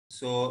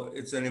So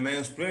it's an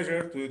immense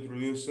pleasure to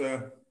introduce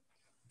a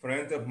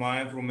friend of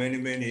mine for many,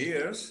 many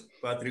years,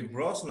 Patrick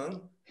Brosnan,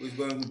 who is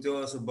going to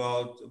tell us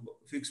about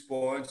fixed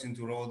points in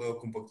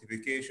toroidal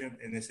compactification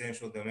and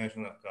essential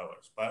dimensional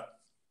covers. Pat?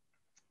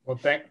 Well,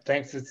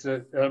 thanks. It's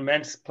an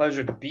immense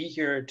pleasure to be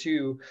here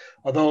too.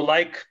 Although,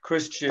 like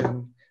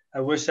Christian,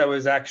 I wish I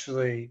was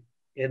actually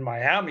in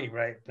Miami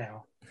right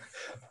now.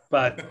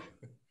 But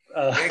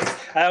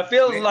I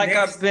feel like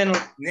I've been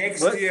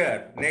next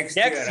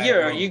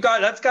year. You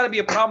got that's got to be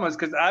a problem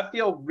because I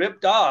feel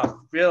ripped off.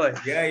 Really.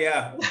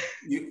 Yeah.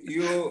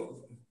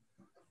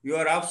 You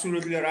are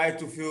absolutely right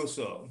to feel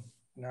so.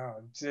 No,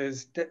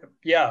 just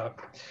yeah.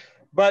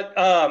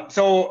 But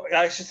so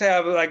I should say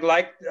I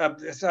like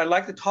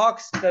the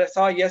talks that I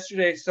saw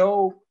yesterday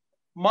so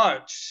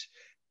much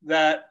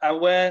that I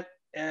went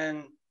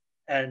and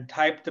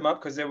typed them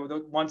up because they were the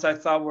ones I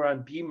thought were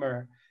on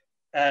Beamer,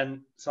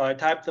 and so I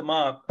typed them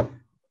up,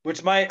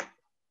 which might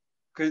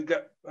because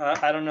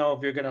I don't know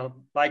if you're gonna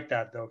like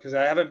that though because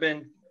I haven't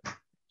been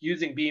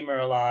using Beamer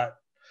a lot,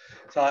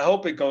 so I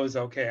hope it goes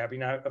okay. I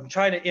mean I'm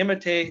trying to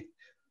imitate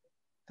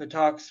the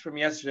talks from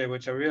yesterday,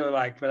 which I really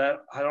liked,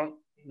 but I don't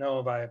know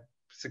if I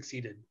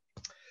succeeded,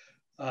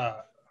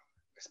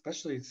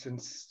 especially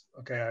since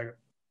let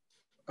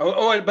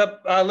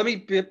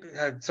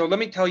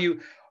me tell you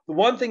the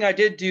one thing I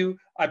did do.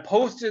 I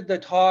posted the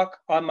talk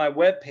on my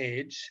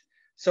webpage,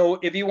 so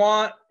if you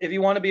want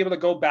to be able to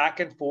go back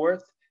and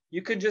forth,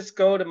 you can just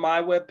go to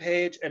my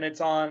webpage and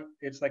it's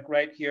like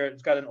right here.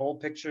 It's got an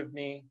old picture of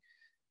me,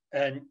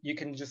 and you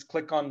can just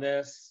click on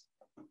this,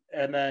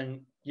 and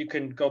then you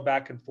can go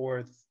back and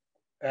forth,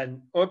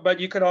 but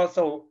you could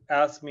also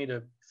ask me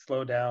to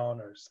slow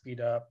down or speed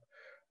up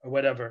or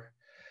whatever.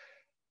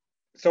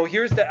 So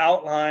here's the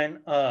outline.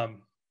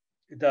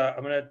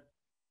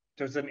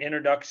 There's an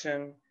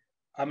introduction.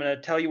 I'm going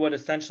to tell you what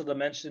essential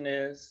dimension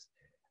is.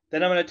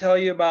 Then I'm going to tell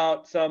you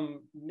about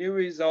some new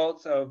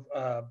results of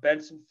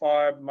Benson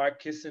Farb,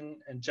 Mark Kisin,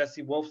 and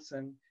Jesse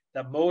Wolfson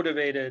that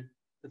motivated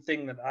the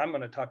thing that I'm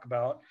going to talk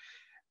about.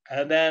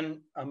 And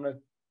then I'm going to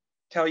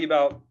tell you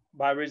about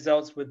my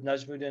results with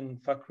Najmuddin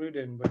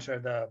Fakhruddin, which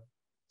are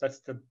that's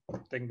the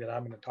thing that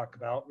I'm going to talk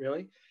about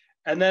really.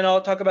 And then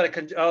I'll talk about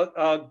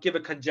I'll give a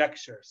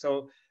conjecture.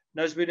 So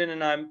Najmuddin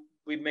and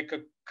we make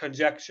a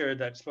conjecture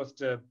that's supposed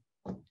to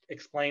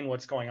explain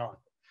what's going on.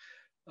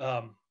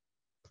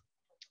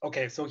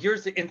 Okay, so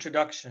here's the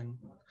introduction.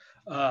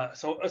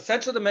 So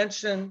essential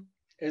dimension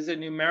is a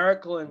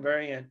numerical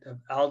invariant of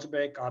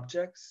algebraic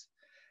objects.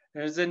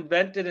 It was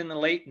invented in the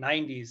late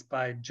 90s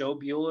by Joe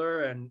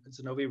Buhler and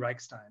Zinovi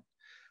Reichstein.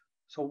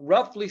 So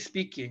roughly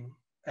speaking,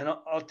 and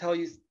I'll tell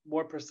you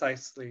more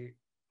precisely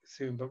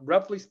soon, but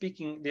roughly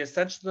speaking, the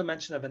essential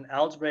dimension of an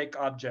algebraic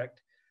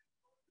object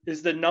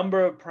is the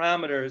number of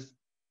parameters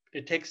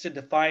it takes to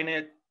define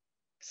it,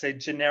 say,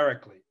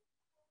 generically.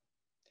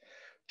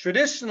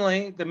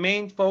 Traditionally, the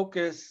main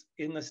focus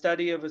in the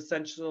study of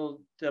essential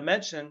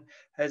dimension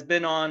has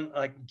been on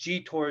like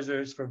G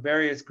torsors for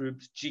various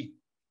groups G.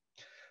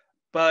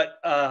 But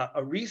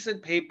a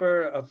recent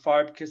paper of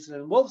Farb, Kisin,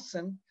 and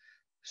Wolfson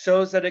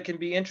shows that it can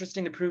be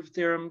interesting to prove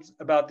theorems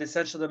about the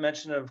essential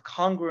dimension of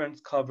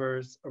congruence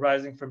covers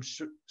arising from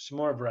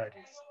Shimura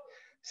varieties.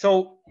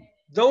 So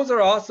those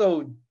are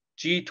also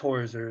G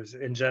torsors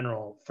in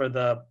general for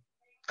the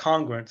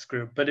congruence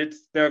group, but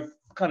they're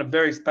kind of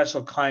very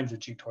special kinds of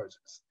G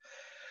torsors.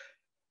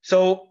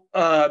 So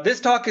this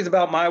talk is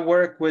about my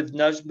work with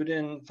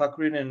Najmuddin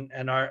Fakhruddin,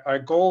 and our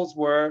goals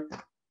were,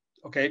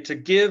 to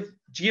give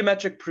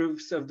geometric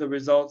proofs of the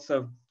results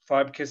of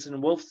Farb, Kisin,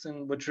 and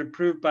Wolfson, which were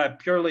proved by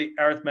purely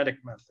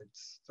arithmetic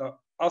methods. So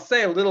I'll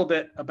say a little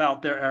bit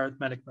about their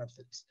arithmetic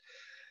methods.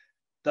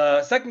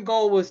 The second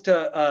goal was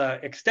to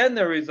extend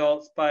their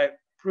results by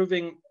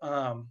proving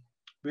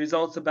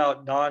results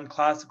about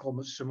non-classical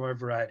Shimura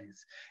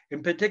varieties.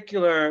 In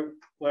particular,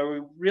 where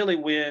we really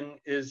win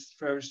is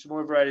for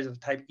Shimura varieties of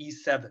type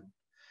E7.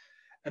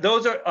 And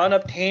those are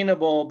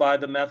unobtainable by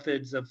the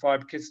methods of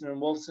Farb, Kisin,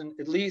 and Wolfson,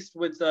 at least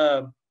with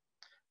the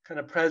kind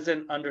of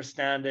present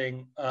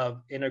understanding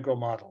of integral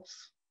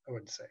models, I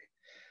would say.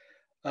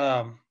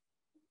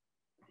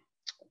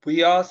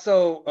 We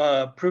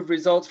also proved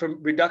results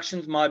from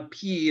reductions mod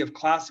P of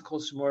classical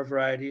Shimura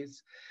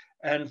varieties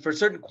and for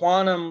certain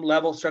quantum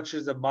level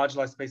structures of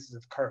moduli spaces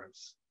of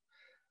curves.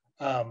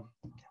 And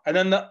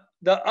then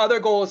the other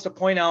goal is to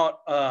point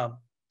out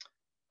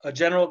a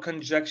general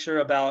conjecture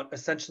about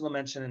essential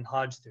dimension in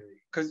Hodge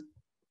theory, because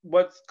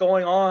what's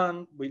going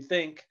on, we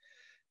think,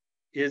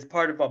 is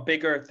part of a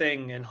bigger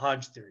thing in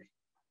Hodge theory.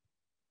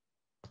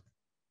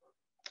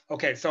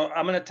 Okay, so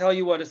I'm going to tell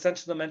you what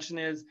essential dimension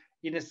is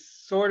in a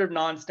sort of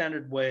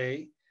non-standard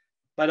way,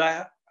 but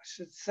I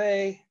should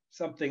say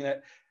something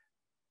that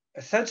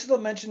essential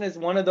dimension is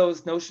one of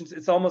those notions.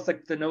 It's almost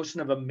like the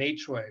notion of a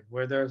matroid,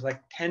 where there's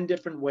like 10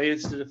 different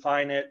ways to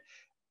define it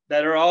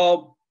that are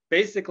all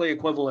basically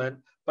equivalent,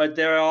 but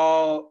they're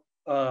all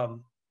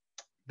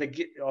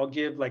they all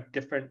give like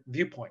different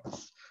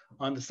viewpoints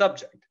on the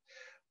subject.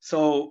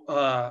 So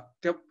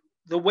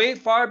the way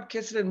Farb,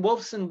 Kisin, and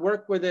Wolfson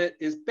work with it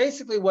is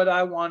basically what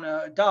I want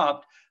to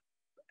adopt.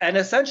 And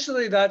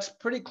essentially, that's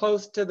pretty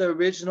close to the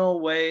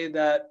original way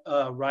that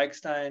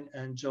Reichstein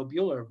and Joe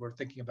Buhler were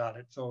thinking about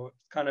it. So it's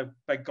kind of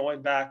like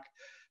going back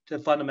to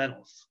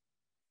fundamentals.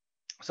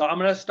 So I'm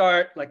going to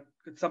start like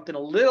something a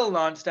little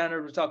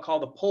non-standard, which I'll call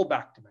the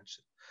pullback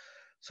dimension.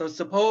 So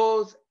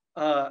suppose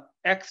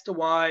x to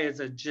y is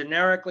a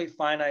generically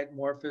finite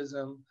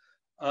morphism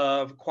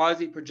of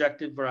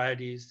quasi-projected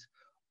varieties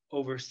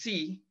over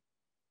C.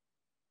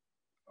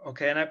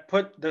 Okay, and I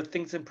put the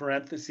things in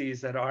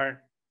parentheses that aren't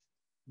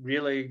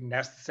really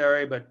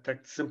necessary, but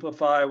that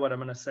simplify what I'm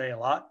going to say a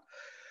lot.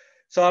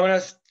 So I'm going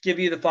to give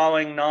you the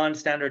following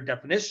non-standard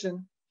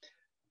definition.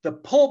 The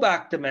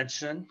pullback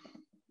dimension,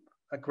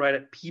 like right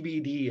at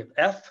PBD of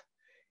F,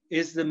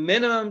 is the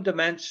minimum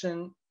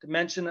dimension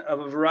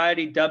of a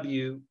variety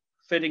W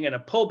fitting in a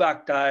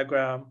pullback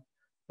diagram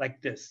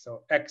like this.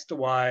 So X to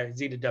Y,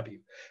 Z to W.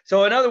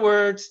 So in other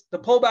words, the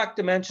pullback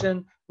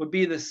dimension would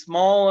be the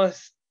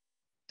smallest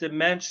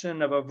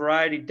dimension of a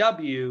variety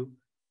W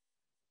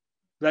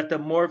that the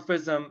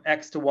morphism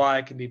X to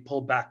Y can be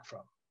pulled back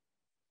from.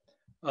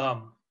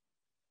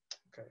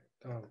 Okay,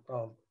 I'm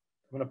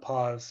going to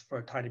pause for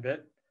a tiny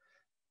bit,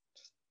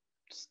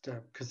 just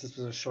because this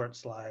was a short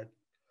slide.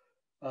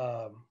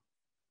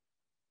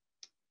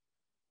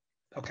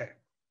 Okay,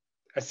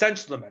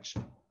 essential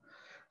dimension.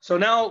 So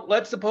now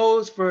let's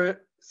suppose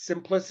for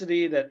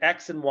simplicity that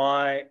X and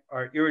Y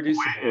are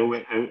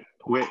irreducible.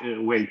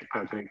 Wait,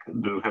 Patrick,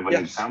 do you have an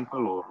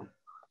example or?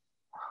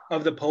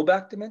 Of the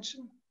pullback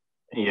dimension?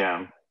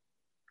 Yeah.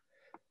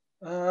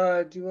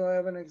 Do I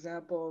have an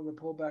example of the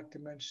pullback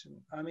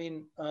dimension? I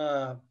mean,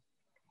 yeah,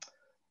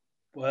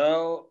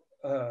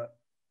 I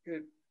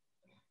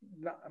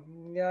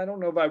don't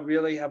know if I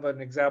really have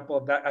an example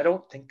of that. I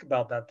don't think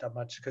about that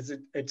much because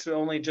it's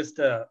only just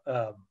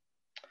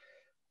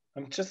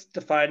I'm just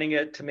defining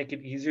it to make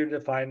it easier to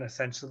define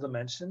essential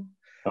dimension.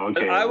 Okay.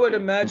 But I would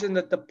imagine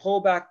that the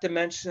pullback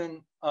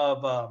dimension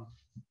of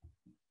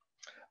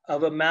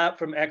a map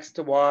from X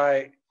to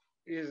Y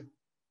is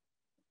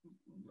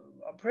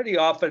pretty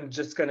often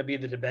just going to be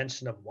the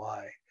dimension of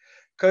Y,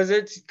 because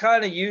it's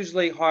kind of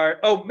usually hard.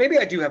 Oh, maybe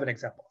I do have an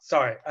example.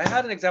 Sorry, I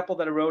had an example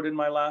that I wrote in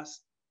my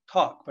last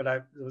talk, but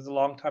it was a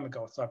long time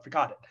ago, so I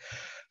forgot it.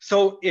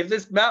 So if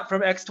this map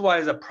from X to Y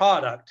is a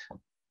product,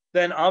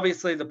 then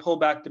obviously the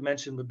pullback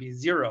dimension would be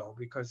 0,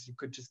 because you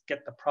could just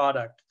get the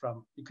product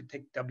from, you could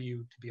take W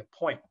to be a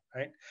point,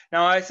 right?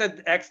 Now I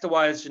said X to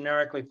Y is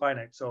generically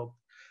finite, so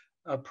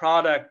a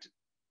product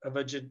of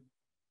a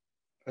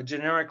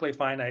generically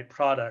finite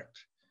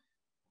product,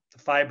 the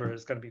fiber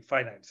is going to be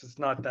finite, so it's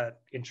not that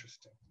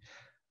interesting.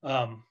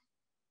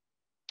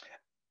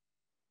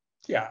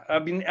 Yeah, I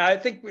mean, I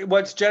think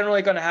what's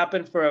generally going to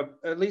happen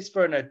at least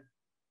for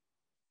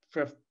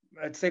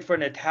I'd say for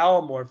an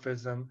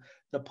italomorphism,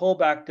 the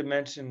pullback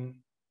dimension,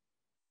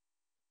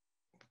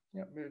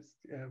 well,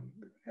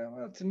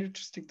 it's an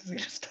interesting thing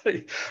to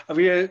study. I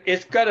mean,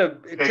 it's got to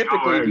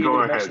typically be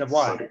the dimension of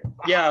Y.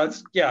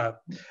 Sorry.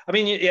 I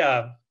mean,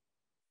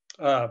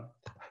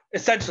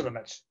 essential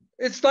dimension.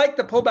 It's like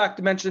the pullback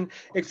dimension,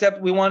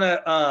 except we want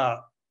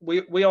to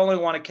we only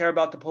want to care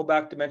about the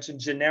pullback dimension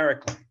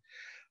generically.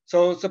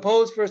 So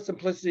suppose for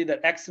simplicity that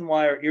X and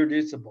Y are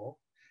irreducible,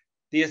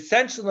 the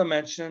essential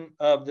dimension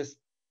of this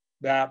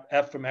map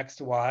F from X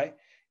to Y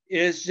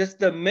is just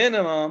the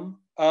minimum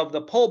of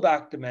the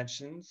pullback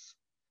dimensions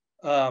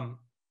of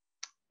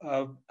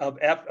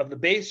the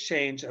base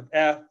change of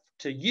F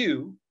to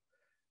U,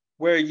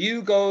 where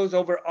U goes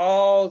over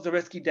all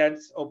Zariski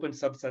dense open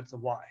subsets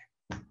of Y.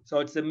 So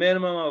it's the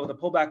minimum of the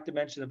pullback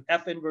dimension of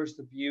F inverse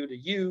of U to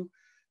U,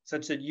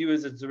 such that U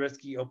is a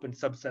Zariski open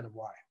subset of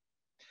Y.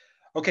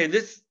 Okay,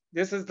 this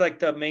is like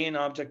the main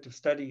object of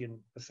study in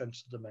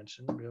essential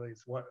dimension, really.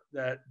 It's what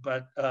that,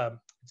 but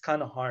it's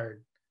kind of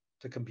hard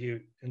to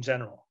compute in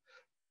general.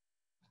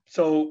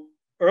 So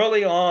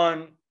early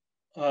on,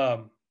 I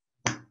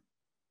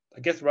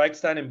guess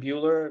Reichstein and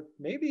Buhler,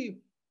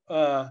 maybe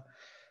I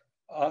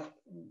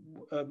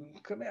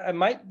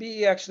might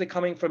be actually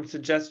coming from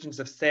suggestions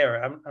of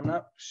Thayer. I'm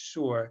not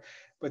sure,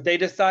 but they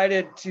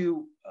decided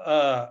to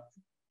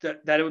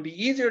that it would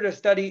be easier to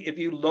study if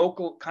you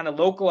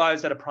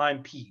localize at a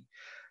prime P.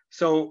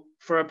 So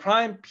for a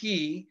prime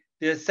P,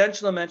 the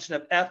essential dimension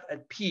of F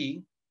at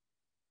P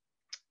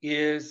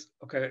is,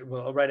 okay,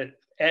 well, I'll write it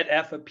at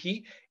F of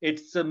P.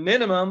 It's the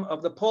minimum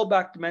of the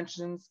pullback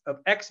dimensions of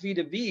XV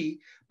to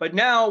V, but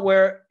now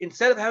where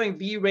instead of having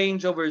V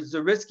range over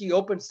Zariski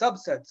open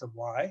subsets of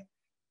Y,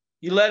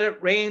 you let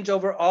it range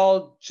over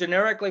all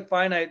generically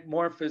finite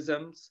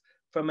morphisms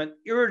from an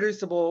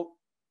irreducible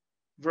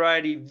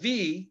variety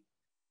V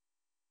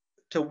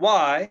to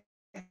Y,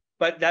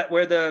 but that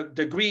where the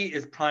degree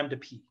is prime to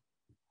P.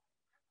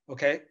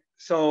 Okay,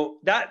 so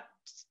that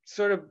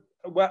sort of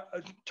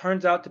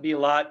turns out to be a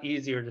lot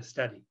easier to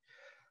study.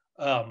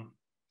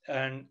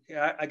 And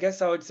I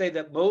guess I would say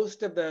that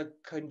most of the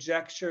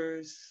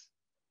conjectures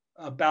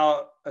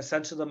about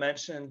essential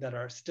dimension that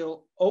are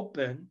still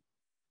open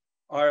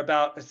are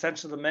about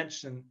essential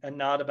dimension and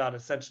not about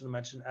essential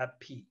dimension at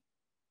P.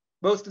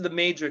 Most of the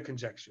major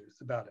conjectures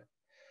about it.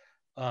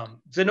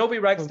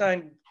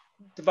 Zanobi-Reichstein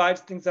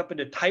divides things up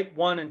into type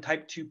 1 and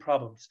type 2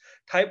 problems.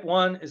 Type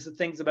 1 is the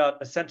things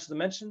about essential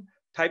dimension.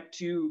 Type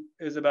 2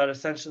 is about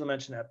essential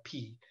dimension at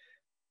P.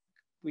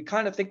 We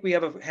kind of think we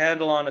have a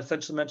handle on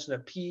essential dimension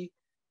at P.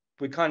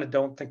 We kind of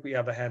don't think we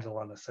have a handle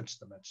on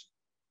essential dimension.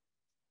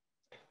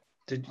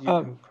 Did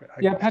you?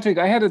 Yeah, Patrick,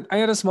 I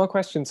had a small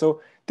question.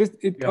 So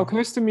it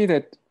occurs to me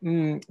that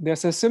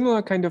there's a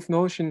similar kind of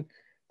notion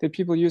that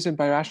people use in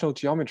birational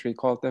geometry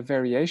called the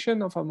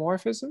variation of a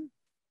morphism.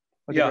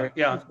 Or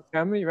the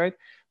family, right?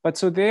 But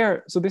so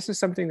this is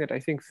something that I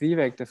think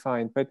Vivek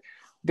defined. But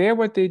there,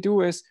 what they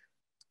do is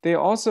they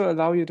also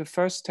allow you to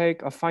first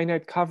take a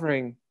finite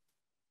covering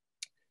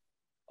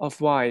of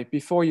Y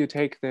before you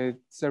take the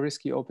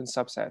Zariski open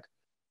subset.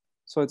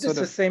 So it's sort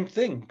of the same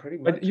thing, pretty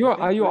much. But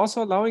are you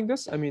also allowing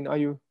this? I mean, are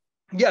you?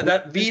 Yeah,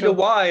 that V to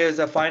Y is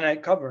a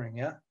finite covering.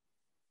 Yeah.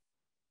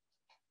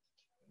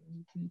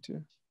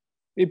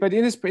 But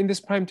in this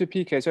prime to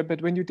P case, right?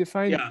 But when you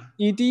define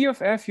ED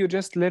of F, you're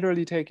just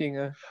literally taking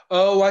a.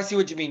 Oh, I see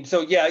what you mean.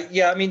 So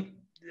yeah. I mean,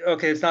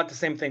 okay, it's not the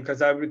same thing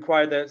because I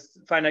require the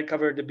finite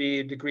cover to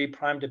be degree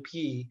prime to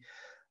P,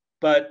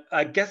 but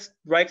I guess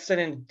Reichstein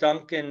and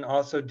Duncan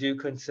also do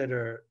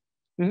consider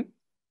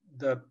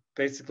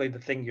basically the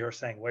thing you're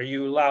saying, where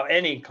you allow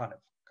any kind of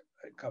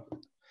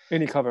cover.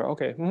 Any cover,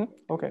 okay.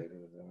 Okay.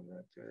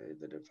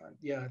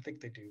 Yeah, I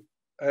think they do.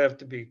 I have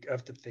to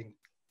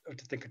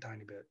think a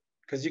tiny bit.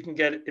 Because you can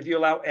get, if you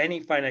allow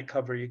any finite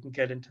cover, you can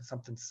get into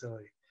something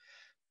silly.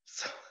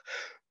 So,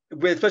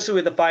 especially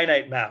with the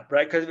finite map,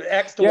 right? Because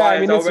X to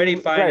Y is already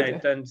finite,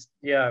 right. Then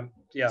yeah.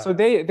 So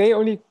they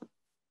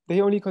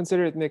only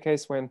consider it in the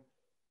case when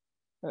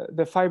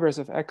the fibers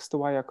of X to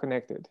Y are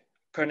connected.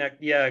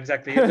 Yeah,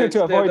 exactly.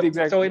 To avoid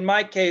exactly. So in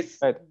my case,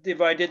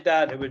 if I did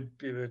that, it would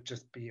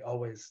just be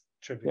always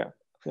trivial.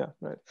 Yeah,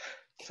 right.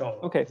 So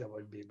okay,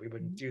 we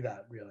wouldn't do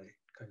that really,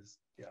 because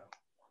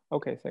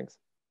Okay, thanks.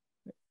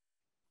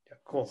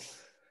 Cool.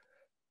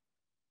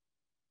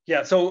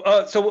 Yeah. So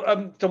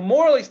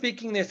morally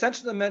speaking, the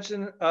essential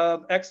dimension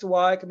of X to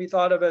Y can be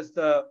thought of as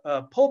the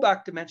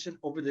pullback dimension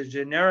over the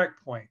generic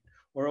point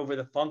or over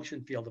the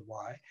function field of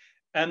Y,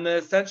 and the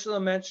essential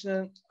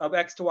dimension of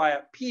X to Y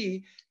at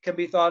P can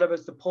be thought of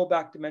as the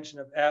pullback dimension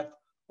of F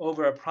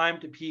over a prime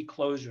to P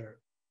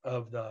closure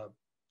of the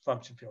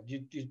function field.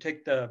 You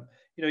take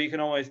you can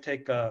always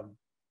take a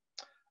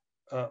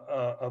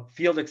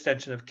field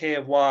extension of K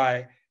of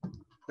Y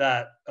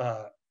that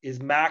is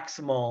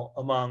maximal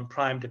among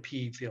prime to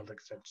P field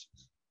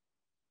extensions.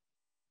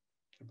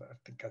 I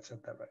think I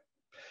said that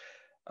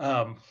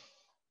right.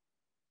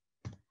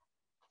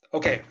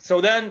 Okay, so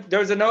then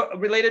there's a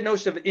related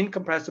notion of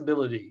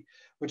incompressibility,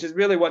 which is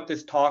really what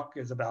this talk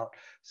is about.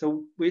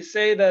 So we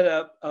say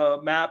that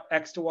a map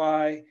X to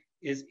Y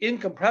is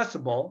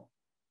incompressible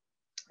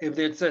if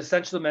its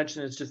essential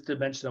dimension is just the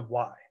dimension of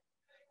Y.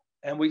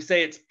 And we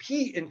say it's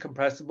P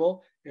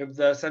incompressible if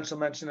the essential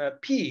dimension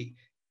at P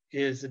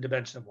is the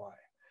dimension of Y.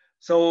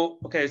 So,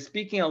 okay,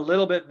 speaking a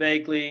little bit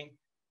vaguely,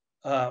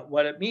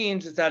 what it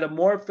means is that a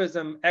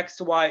morphism X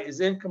to Y is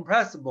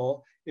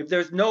incompressible if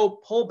there's no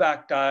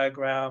pullback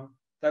diagram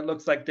that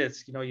looks like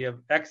this. You have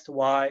X to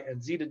Y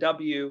and Z to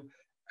W,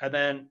 and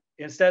then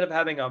instead of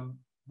having a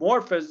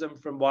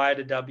morphism from Y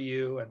to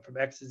W and from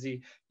X to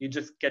Z, you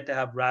just get to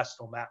have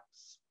rational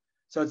maps.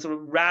 So it's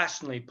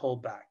rationally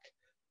pulled back.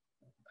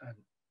 And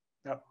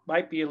that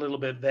might be a little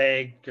bit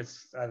vague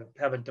because I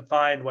haven't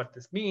defined what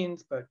this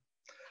means, but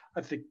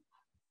I think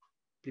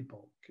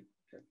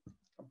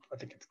I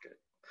think it's good.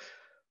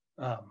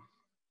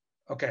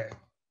 Okay.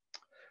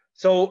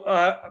 So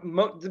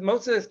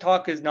most of this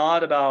talk is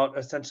not about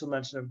essential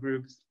dimension of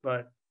groups,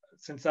 but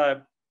since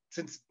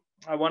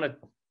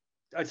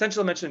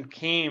essential dimension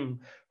came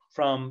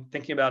from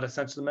thinking about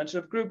essential dimension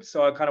of groups,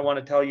 so I kind of want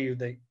to tell you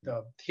the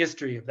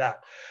history of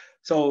that.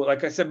 So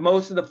like I said,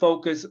 most of the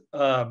focus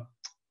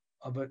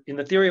in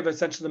the theory of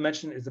essential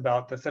dimension is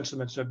about the essential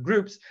dimension of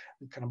groups,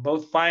 kind of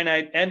both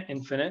finite and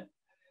infinite.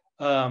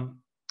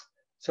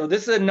 So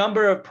this is a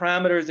number of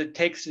parameters it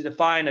takes to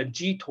define a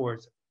G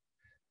torsor.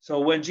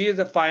 So when G is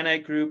a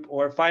finite group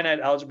or a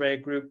finite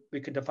algebraic group, we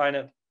could define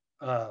it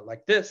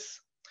like this.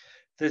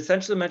 The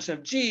essential dimension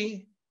of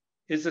G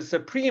is the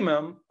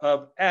supremum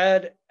of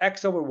add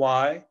X over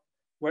Y,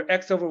 where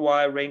X over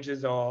Y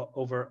ranges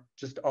over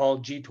just all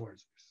G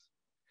torsors.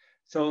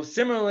 So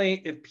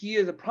similarly, if P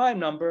is a prime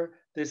number,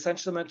 the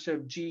essential dimension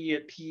of G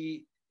at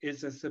P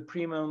is the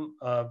supremum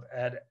of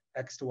add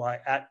X to Y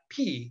at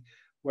P,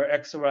 where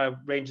X to Y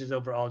ranges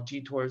over all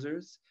G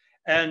torsors.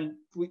 And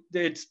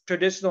it's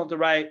traditional to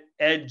write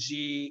ed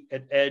G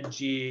and ed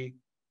G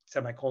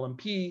semicolon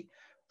P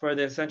for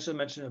the essential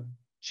dimension of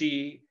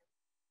G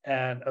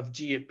and of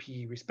G at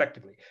P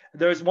respectively.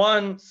 There's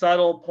one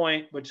subtle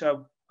point which I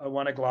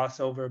want to gloss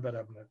over, but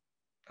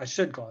I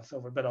should gloss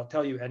over, but I'll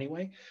tell you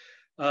anyway.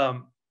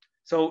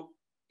 So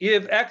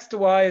if X to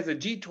Y is a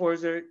G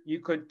torsor,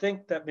 you could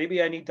think that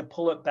maybe I need to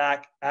pull it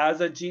back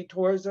as a G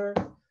torsor.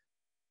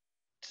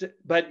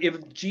 but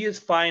if G is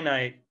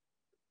finite,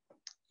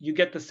 you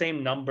get the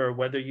same number,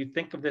 whether you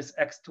think of this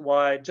X to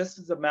Y just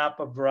as a map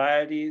of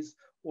varieties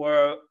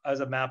or as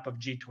a map of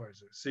G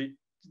torsors. So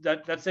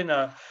that's in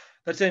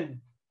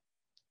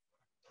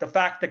the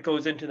fact that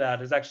goes into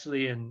that is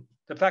actually in,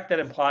 the fact that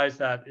implies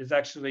that is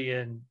actually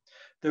in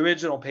the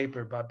original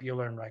paper by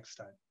Buhler and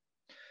Reichstein.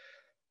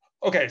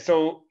 Okay,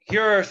 so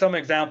here are some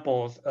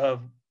examples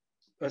of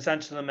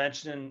essential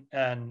dimension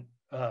and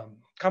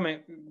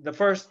the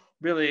first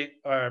really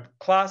are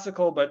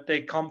classical, but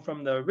they come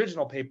from the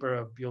original paper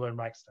of Buhler and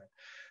Reichstein.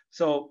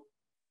 So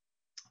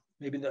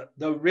maybe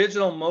the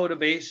original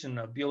motivation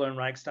of Buhler and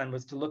Reichstein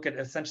was to look at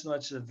essential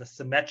dimension of the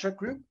symmetric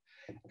group.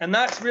 And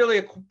that's really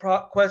a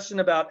question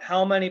about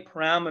how many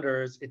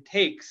parameters it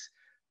takes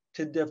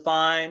to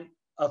define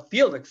a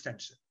field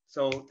extension.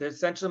 So the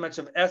essential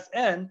dimension of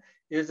Sn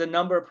is the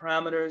number of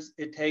parameters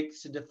it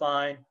takes to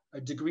define a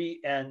degree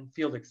n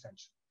field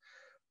extension.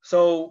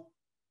 So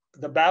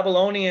the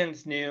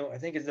Babylonians knew, I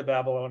think it's the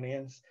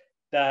Babylonians,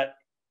 that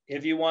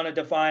if you want to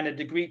define a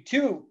degree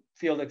 2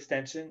 field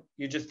extension,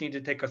 you just need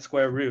to take a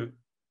square root.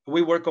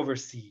 We work over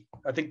C.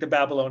 I think the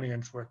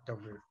Babylonians worked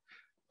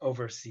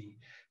over C.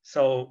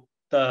 So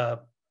the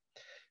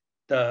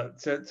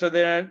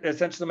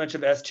essential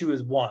dimension of S2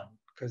 is 1,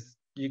 because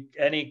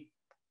any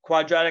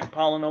quadratic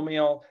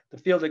polynomial, the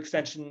field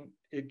extension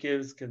it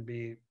gives can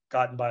be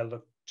gotten by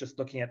just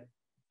looking at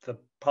the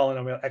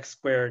polynomial x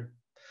squared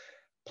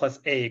plus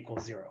a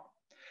equals 0.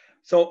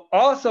 So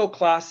also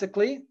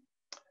classically,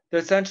 the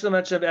essential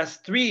dimension of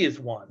S3 is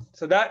 1.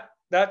 So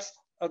that's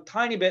a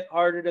tiny bit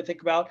harder to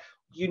think about.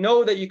 You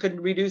know that you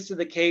can reduce to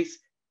the case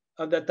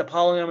that the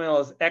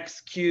polynomial is x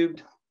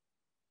cubed.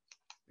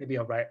 Maybe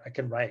I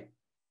can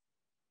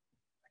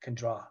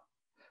draw.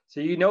 So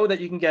you know that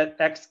you can get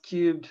x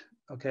cubed.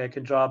 Okay, I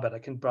can draw, but I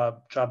can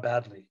draw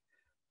badly.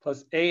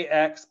 Plus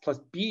ax plus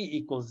b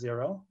equals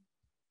 0.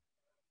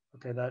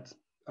 Okay, that's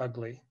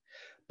ugly.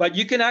 But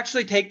you can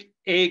actually take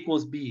a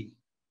equals b.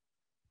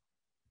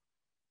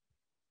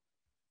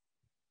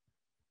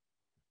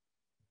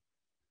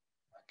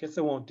 I guess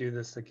I won't do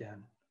this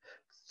again.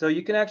 So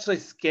you can actually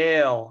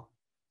scale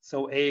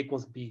so a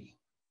equals b.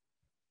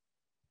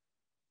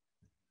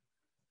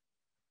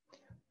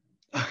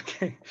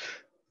 Okay,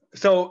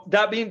 so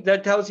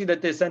that tells you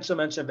that the essential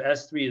dimension of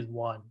S3 is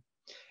 1.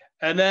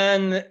 And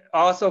then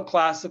also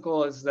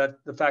classical is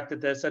that the fact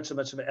that the essential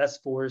dimension of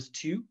S4 is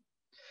 2.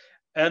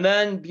 And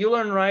then Buhler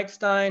and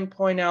Reichstein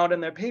point out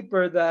in their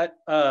paper that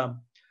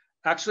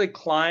actually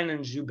Klein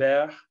and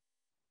Joubert,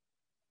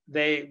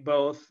 they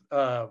both,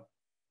 I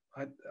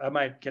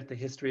might get the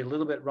history a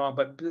little bit wrong,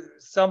 but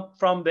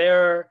from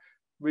their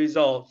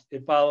results,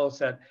 it follows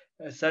that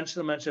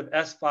essential dimension of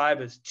S5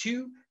 is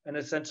 2 and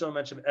essential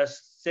dimension of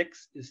S6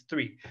 is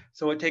 3.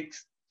 So it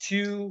takes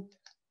 2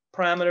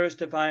 parameters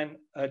to define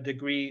a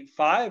degree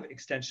 5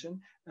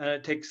 extension, and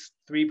it takes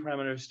 3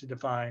 parameters to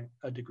define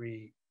a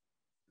degree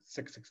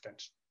 6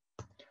 extension.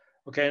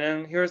 Okay, and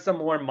then here's some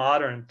more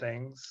modern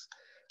things.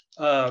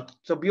 So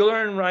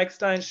Buhler and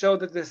Reichstein showed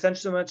that the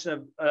essential dimension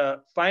of a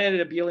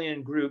finite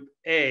abelian group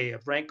A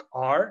of rank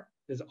R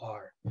is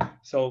R.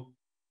 So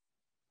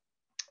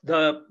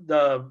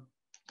the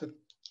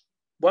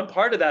one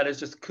part of that is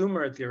just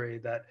Kummer theory,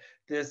 that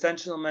the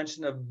essential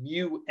dimension of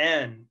mu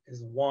n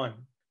is 1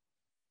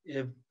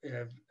 if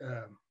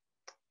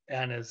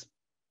n is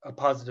a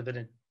positive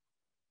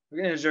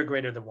integer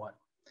greater than 1.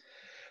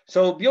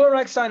 So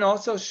Buhler-Reichstein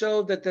also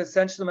showed that the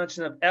essential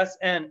dimension of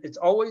Sn, it's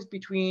always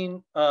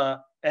between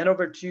n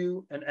over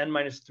 2 and n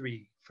minus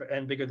 3 for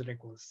n bigger than or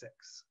equal to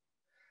 6.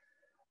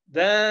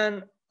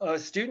 Then a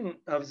student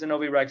of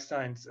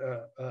Zinovi-Reichstein's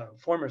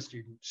former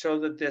student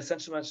showed that the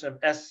essential dimension of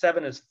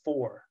S7 is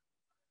 4.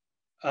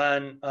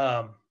 And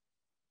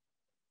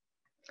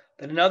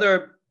then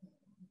another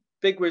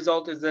big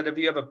result is that if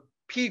you have a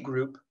P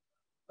group,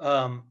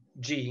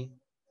 G,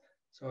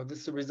 so this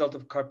is the result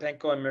of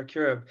Karpenko and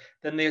Merkurov,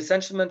 then the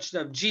essential dimension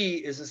of G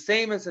is the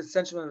same as the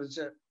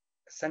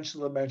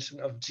essential dimension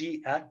of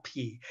G at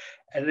P.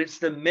 And it's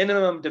the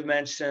minimum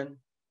dimension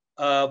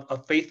of a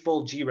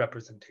faithful G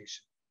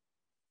representation.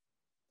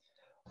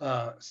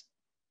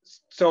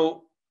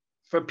 So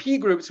for P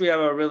groups, we have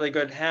a really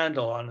good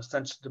handle on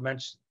essential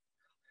dimension.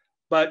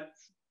 But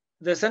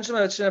the essential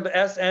dimension of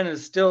Sn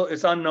is still,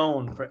 it's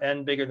unknown for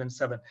n bigger than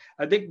 7.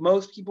 I think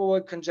most people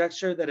would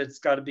conjecture that it's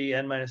got to be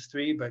n minus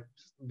 3, but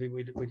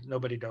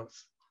nobody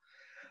knows.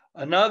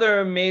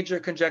 Another major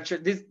conjecture,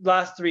 these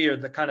last 3 are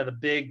the kind of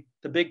the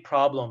big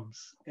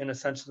problems in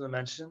essential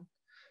dimension.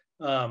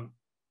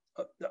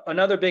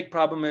 Another big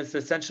problem is the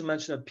essential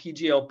dimension of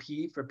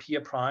PGLP for P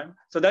a prime.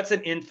 So that's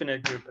an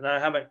infinite group, and I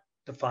haven't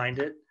defined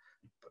it.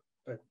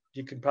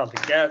 You can probably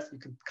guess, you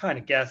can kind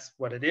of guess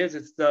what it is.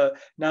 It's the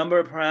number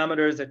of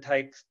parameters it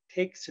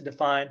takes to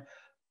define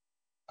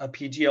a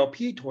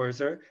PGLP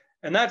torsor.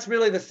 And that's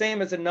really the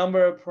same as the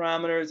number of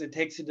parameters it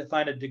takes to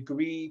define a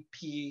degree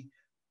P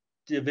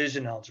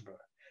division algebra.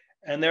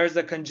 And there's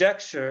a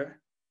conjecture,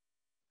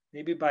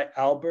 maybe by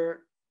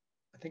Albert,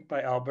 I think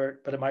by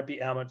Albert, but it might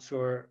be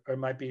Amateur, or it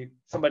might be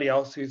somebody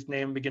else whose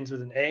name begins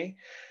with an A,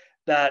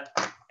 that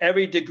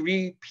every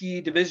degree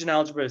P division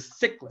algebra is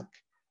cyclic.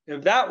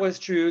 If that was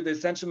true, the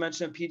essential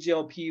dimension of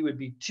PGLP would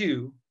be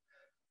 2,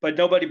 but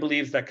nobody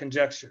believes that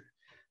conjecture.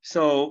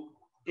 So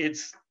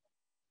it's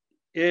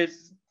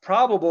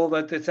probable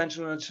that the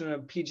essential dimension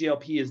of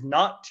PGLP is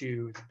not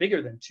 2, it's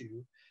bigger than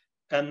 2,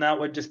 and that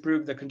would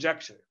disprove the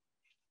conjecture.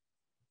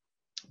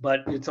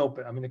 But it's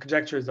open. I mean, the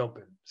conjecture is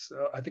open.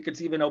 So I think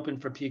it's even open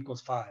for P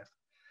equals 5.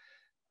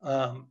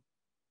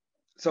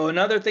 So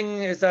another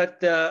thing is that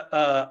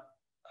the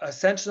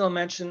essential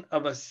dimension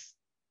of a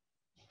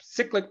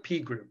cyclic P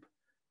group,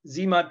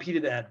 Z mod P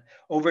to the n,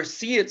 over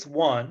C it's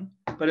 1,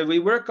 but if we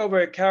work over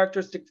a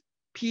characteristic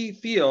P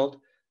field,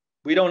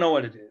 we don't know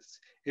what it is.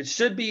 It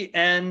should be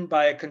n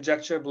by a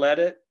conjecture of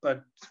Ledet,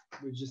 but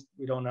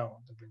we don't know.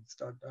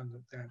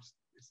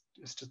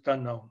 It's just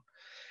unknown.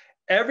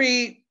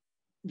 Every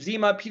Z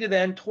mod P to the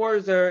n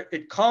torsor,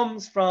 it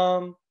comes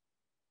from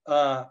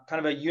kind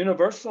of a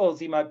universal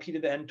Z mod P to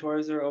the n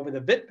torsor over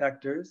the bit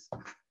vectors.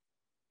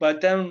 But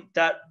then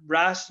that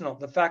rational,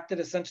 the fact that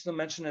essential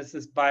dimension is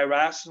this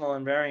birational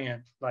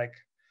invariant, like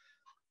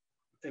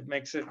it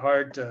makes it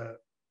hard to,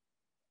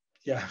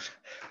 yeah,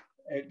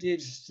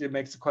 it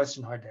makes the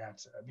question hard to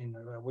answer. I mean,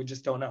 we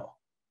just don't know.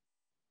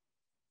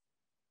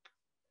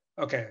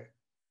 Okay,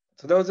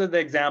 so those are the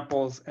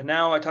examples. And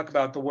now I talk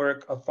about the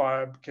work of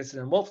Farb,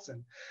 Kisin, and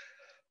Wolfson.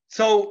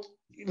 So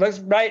let's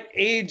write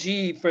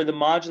AG for the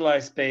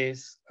moduli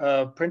space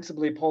of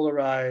principally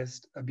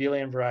polarized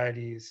abelian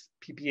varieties,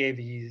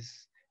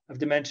 PPAVs, of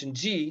dimension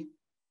G,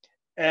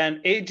 and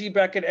AG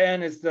bracket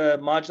n is the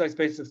moduli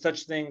space of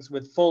such things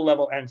with full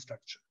level n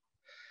structure.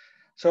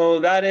 So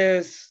that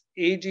is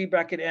AG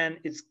bracket n,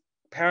 it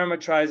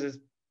parametrizes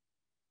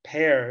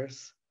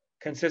pairs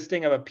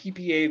consisting of a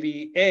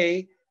PPAV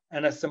A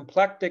and a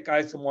symplectic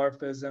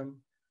isomorphism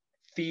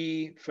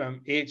phi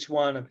from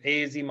H1 of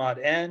A Z mod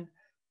n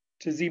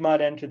to Z mod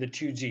n to the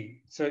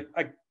 2G. So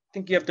I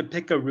think you have to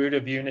pick a root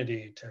of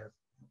unity to,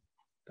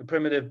 the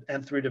primitive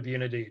nth root of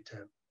unity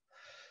to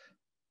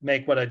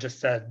make what I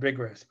just said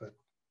rigorous, but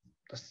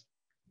just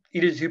e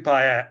to the 2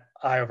 pi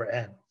I over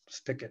n,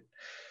 just pick it.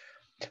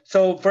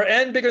 So for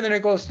n bigger than or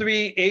equals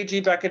 3,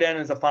 AG bracket n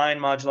is a fine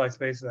moduli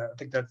space. I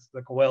think that's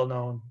like a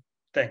well-known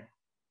thing.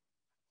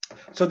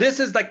 So this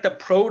is like the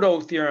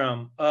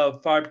proto-theorem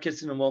of Farb,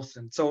 Kisin, and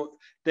Wolfson. So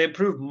they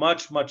proved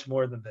much, much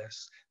more than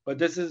this, but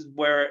this is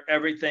where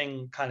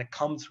everything kind of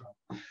comes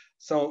from.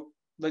 So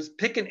let's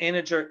pick an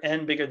integer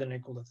n bigger than or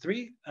equal to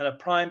 3 and a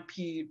prime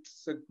p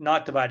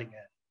not dividing n.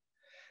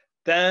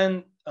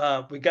 Then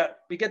we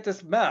get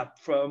this map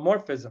for a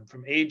morphism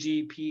from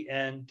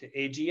AGPN to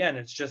AGN.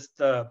 It's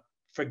just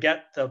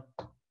forget the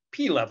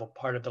P level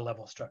part of the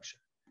level structure.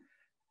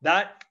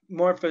 That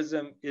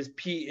morphism is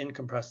P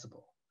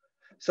incompressible.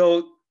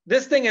 So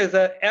this thing is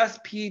a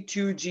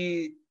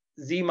SP2G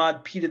Z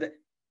mod P to the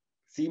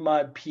Z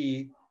mod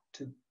P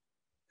to,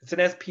 it's an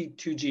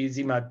SP2G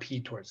Z mod P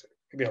towards it.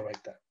 Maybe I'll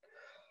write that.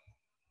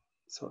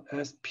 So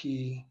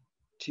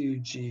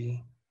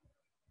SP2G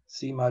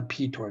Z mod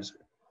P towards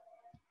it.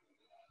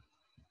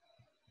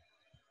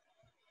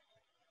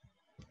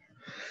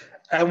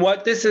 And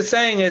what this is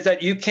saying is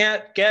that you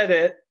can't get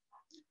it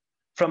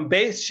from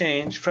base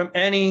change from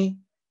any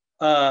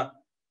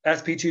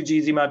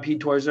SP2G Z mod P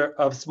torsor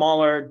of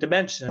smaller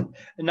dimension.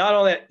 And not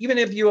only that, even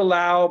if you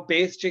allow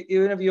base,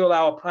 even if you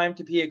allow a prime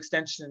to P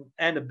extension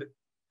and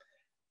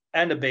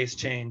a base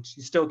change,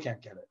 you still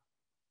can't get it.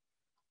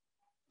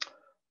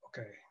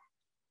 Okay.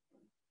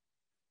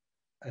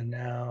 And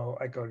now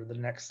I go to the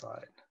next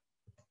slide.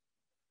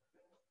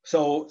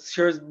 So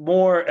here's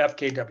more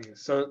FKW.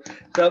 So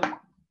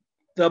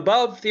the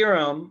above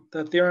theorem,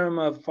 the theorem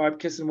of Farb,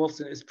 Kisin, and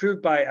Wolfson, is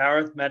proved by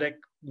arithmetic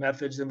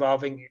methods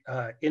involving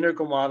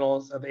integral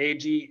models of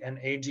AG and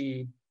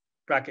AG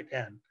bracket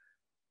n.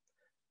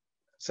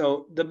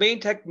 So the main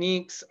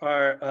techniques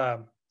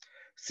are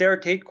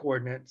Serre-Tate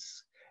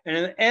coordinates. And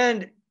in the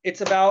end,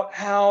 it's about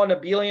how an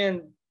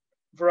abelian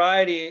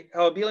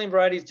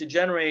varieties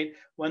degenerate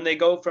when they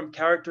go from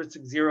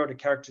characteristic 0 to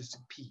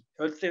characteristic P.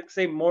 Let's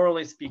say,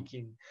 morally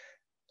speaking,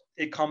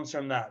 it comes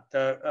from that.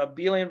 The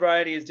abelian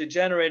variety is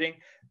degenerating.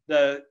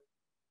 The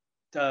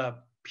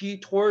P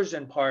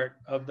torsion part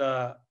of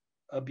the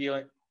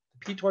abelian,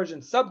 P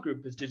torsion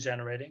subgroup is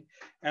degenerating.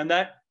 And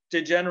that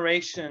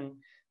degeneration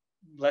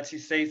lets you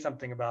say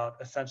something about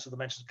essential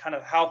dimensions, kind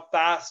of how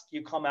fast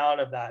you come out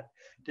of that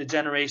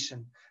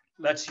degeneration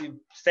lets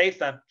you say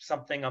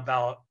something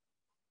about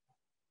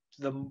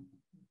the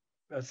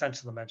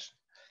essential dimension.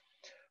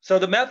 So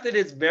the method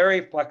is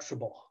very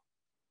flexible.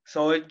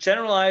 So it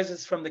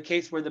generalizes from the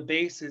case where the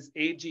base is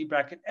AG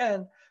bracket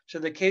n to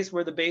the case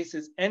where the base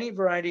is any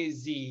variety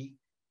Z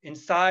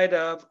inside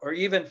of or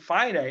even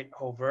finite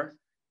over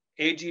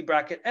AG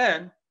bracket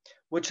n,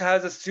 which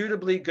has a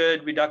suitably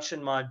good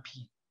reduction mod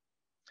P.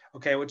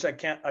 Okay, which I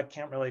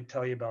can't really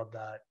tell you about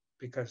that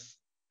because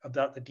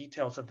about the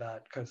details of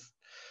that because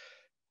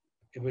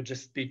it would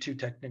just be too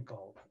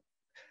technical.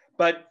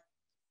 But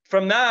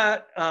from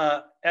that,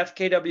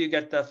 FKW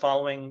get the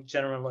following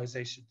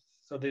generalizations.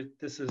 So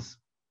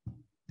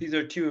these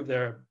are two of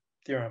their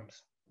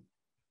theorems.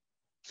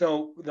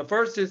 So the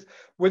first is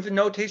with the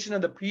notation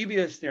of the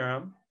previous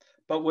theorem,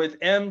 but with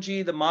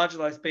Mg, the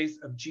moduli space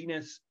of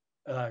genus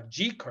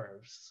G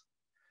curves,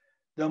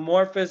 the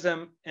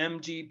morphism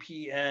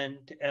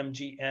MGPN to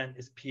MGN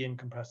is P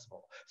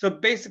incompressible. So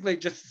basically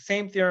just the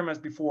same theorem as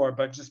before,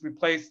 but just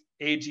replace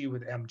AG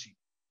with MG.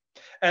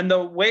 And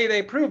the way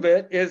they prove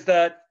it is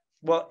that,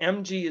 well,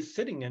 MG is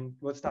sitting in,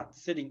 well, it's not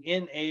sitting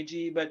in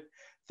AG, but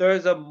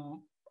there's a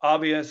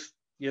obvious,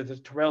 the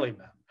Toroidal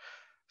map.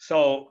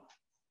 So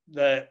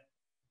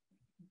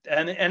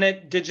and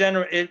it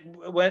degenerate,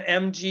 when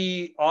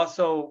MG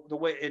also, the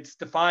way it's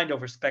defined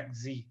over spec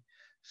Z.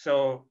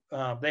 So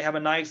they have a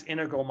nice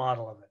integral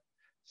model of it.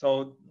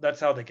 So that's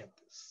how they get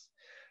this.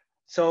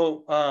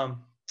 So,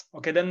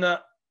 okay, then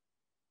the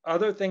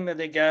other thing that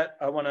they get,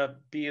 I want to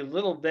be a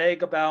little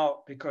vague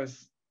about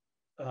because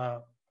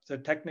the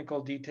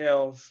technical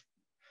details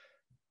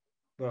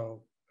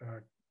will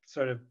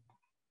sort of,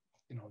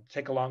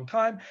 take a long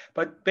time.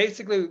 But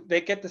basically,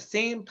 they get the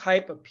same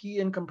type of P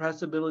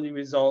incompressibility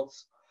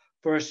results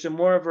for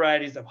Shimura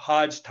varieties of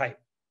Hodge type.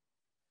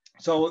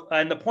 So,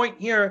 and the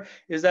point here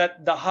is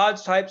that the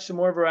Hodge type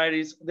Shimura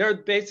varieties, they're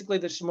basically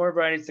the Shimura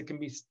varieties that can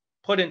be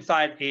put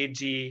inside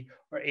AG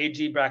or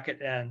AG bracket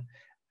N.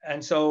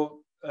 And so,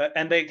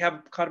 and they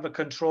have kind of a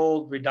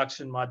controlled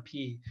reduction mod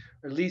P,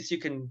 or at least you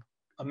can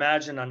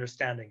imagine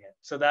understanding it.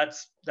 So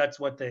that's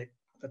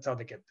how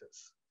they get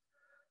this.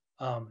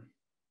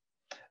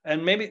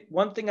 And maybe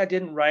one thing I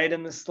didn't write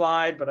in the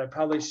slide, but I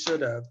probably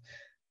should have.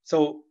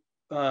 So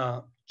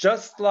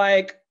just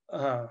like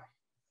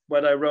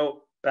what I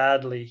wrote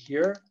badly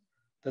here,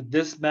 that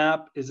this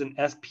map is an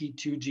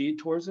SP2G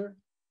torsor.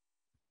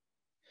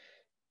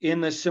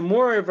 In the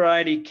Shimura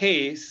variety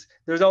case,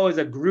 there's always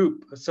a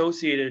group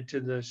associated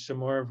to the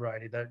Shimura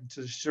variety,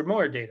 to the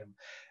Shimura datum.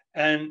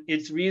 And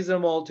it's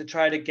reasonable to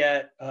try to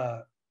get,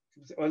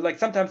 or like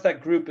sometimes that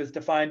group is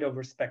defined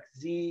over spec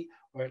Z,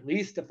 or at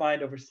least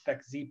defined over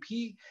spec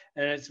ZP.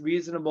 And it's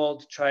reasonable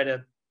to try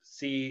to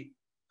see,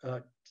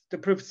 to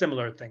prove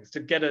similar things, to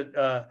get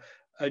a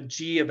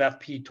G of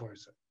FP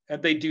torsor.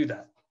 And they do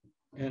that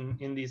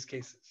in these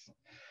cases.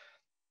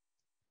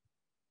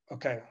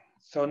 Okay,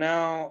 so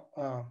now,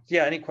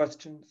 yeah, any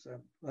questions?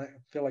 I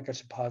feel like I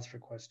should pause for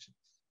questions,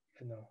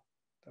 even though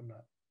I'm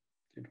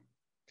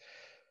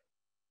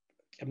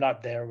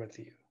not there with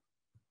you.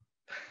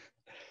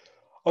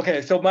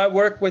 Okay, so my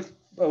work with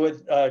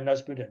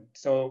Najmuddin.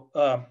 So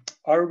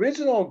our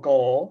original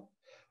goal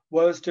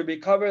was to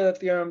recover the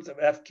theorems of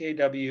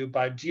FKW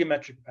by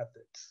geometric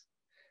methods.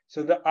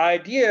 So the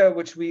idea,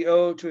 which we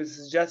owe to a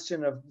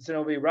suggestion of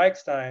Zinovi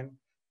Reichstein,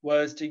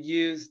 was to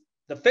use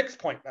the fixed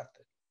point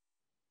method.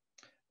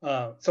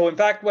 So in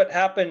fact, what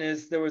happened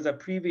is there was a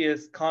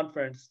previous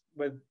conference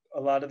with a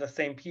lot of the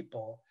same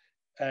people.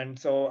 And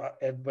so,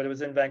 but it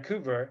was in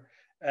Vancouver.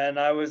 And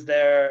I was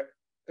there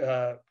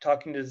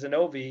talking to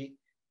Zinovi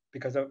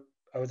because I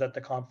was at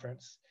the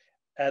conference.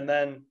 And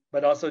then,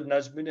 but also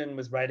Najmuddin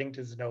was writing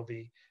to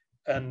Zinovi.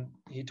 And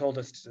he told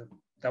us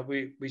that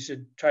we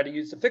should try to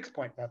use the fixed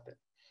point method.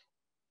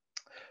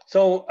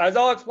 So as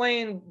I'll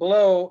explain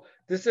below,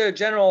 this is a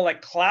general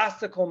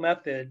classical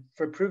method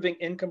for proving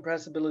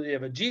incompressibility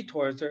of a G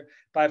torsor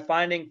by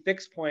finding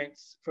fixed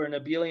points for an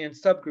abelian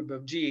subgroup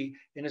of G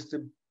in a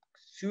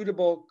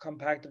suitable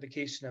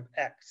compactification of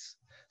X.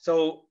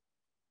 So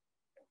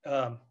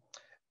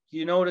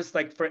you notice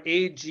for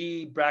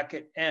AG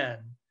bracket N,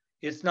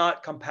 it's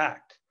not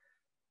compact.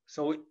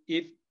 So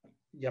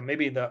let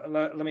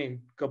me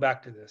go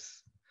back to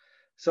this.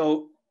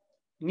 So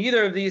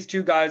neither of these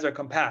two guys are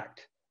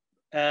compact.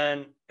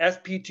 And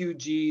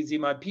SP2G Z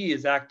mod P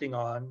is acting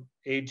on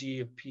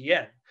AG of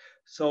Pn.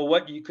 So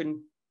what you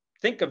can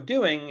think of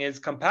doing is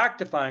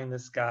compactifying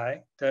this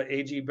guy to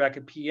AG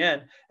bracket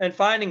Pn and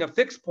finding a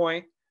fixed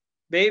point,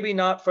 maybe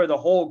not for the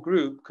whole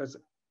group, because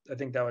I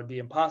think that would be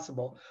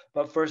impossible,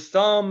 but for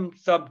some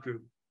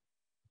subgroup,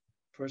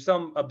 for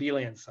some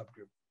abelian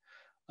subgroup.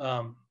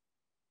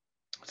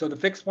 So the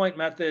fixed point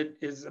method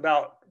is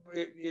about,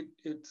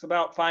 it's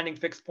about finding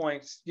fixed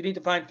points. You need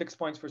to find fixed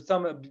points for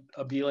some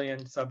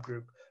abelian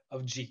subgroup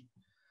of G.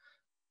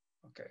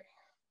 Okay,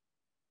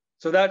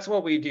 so that's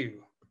what we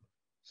do.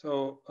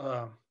 So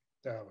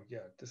yeah,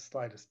 this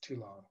slide is too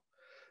long.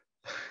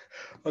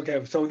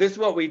 Okay, so this is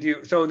what we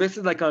do. So this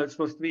is it's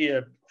supposed to be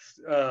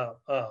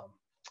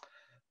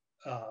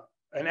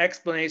an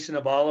explanation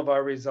of all of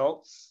our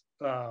results,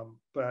 but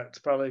it's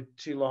probably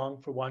too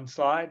long for one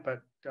slide,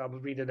 but I'll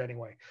read it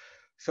anyway.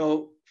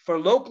 So for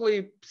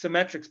locally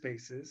symmetric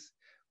spaces,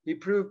 we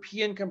prove P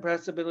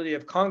incompressibility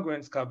of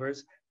congruence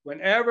covers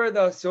whenever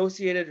the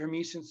associated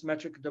Hermitian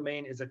symmetric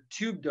domain is a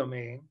tube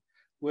domain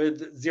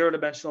with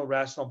zero-dimensional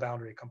rational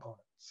boundary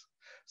components.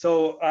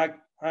 So I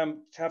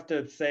have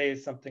to say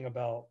something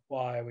about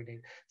why we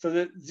need. So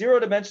the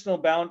zero-dimensional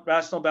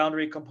rational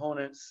boundary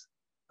components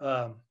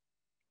in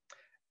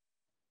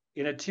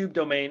a tube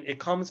domain, it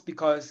comes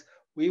because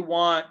we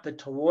want the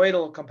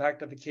toroidal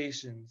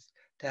compactifications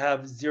to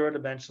have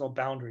zero-dimensional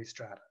boundary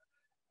strata.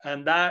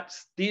 And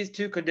that's these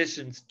two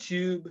conditions,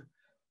 tube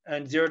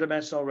and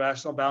zero-dimensional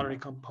rational boundary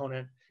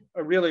component,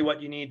 really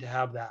what you need to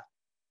have that.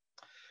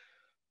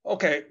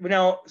 Okay,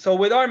 now, so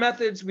with our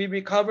methods, we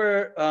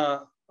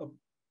recover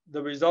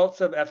the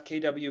results of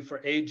FKW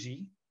for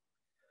AG.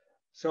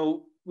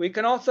 So we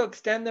can also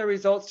extend the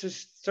results to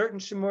certain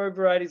Shimura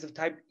varieties of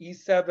type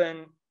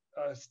E7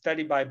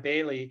 studied by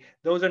Bailey.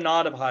 Those are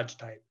not of Hodge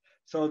type.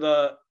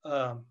 So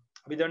I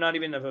mean, they're not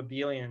even of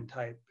abelian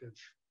type.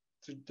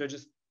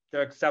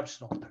 They're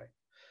exceptional type.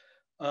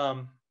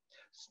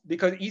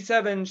 Because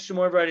E7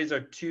 Shimura varieties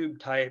are tube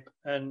type,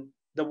 and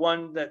the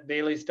one that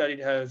Bailey studied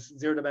has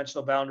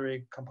zero-dimensional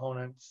boundary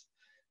components,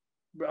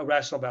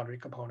 rational boundary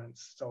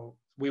components, so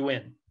we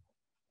win.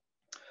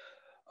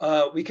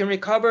 We can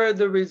recover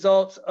the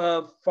results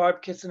of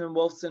Farb, Kisin, and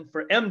Wolfson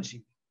for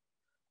MG.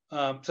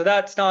 So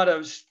that's not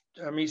a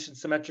Hermitian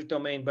symmetric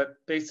domain, but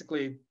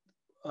basically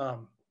our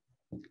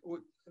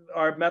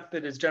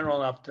method is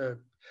general enough to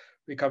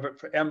recover it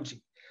for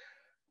MG.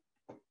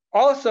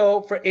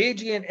 Also, for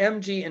AG and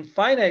MG in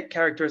finite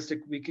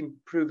characteristic, we can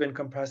prove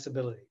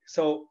incompressibility.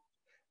 So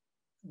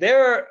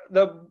there,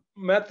 the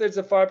methods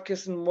of Farb,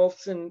 Kisin, and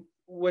Wolfson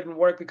wouldn't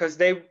work because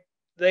they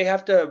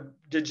have to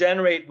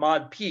degenerate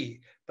mod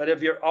P. But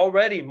if you're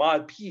already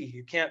mod P,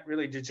 you can't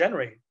really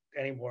degenerate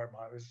anymore.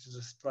 It's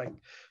just like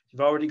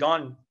you've already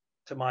gone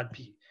to mod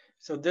P.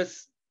 So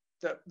this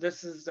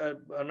is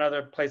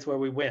another place where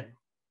we win.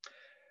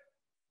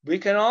 We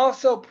can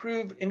also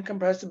prove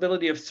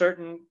incompressibility of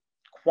certain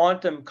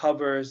quantum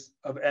covers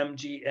of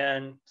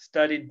MGN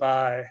studied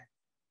by,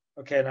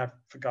 okay, and I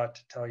forgot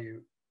to tell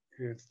you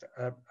who's,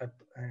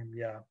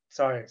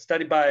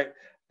 studied by,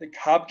 the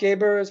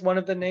Hobgaber is one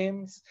of the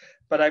names,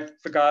 but I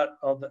forgot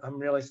all the, I'm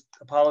really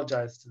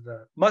apologize to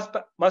the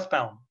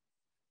Nussbaum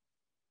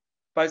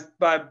by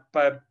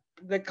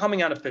the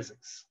coming out of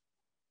physics.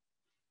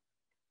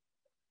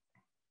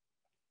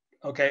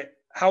 Okay,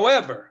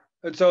 however,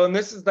 and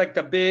this is like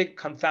the big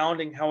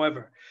confounding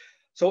however.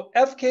 So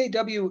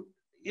FKW,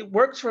 it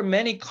works for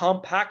many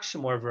compact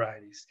Shimura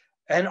varieties.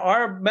 And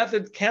our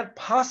method can't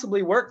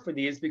possibly work for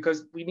these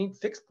because we need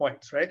fixed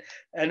points, right?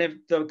 And if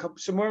the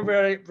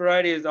Shimura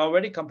variety is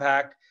already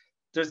compact,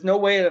 there's no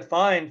way to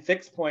find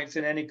fixed points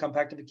in any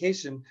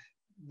compactification.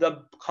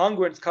 The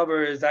congruence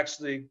cover is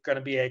actually going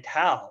to be a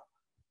tau.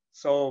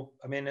 So,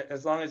 I mean,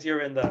 as long as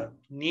you're in the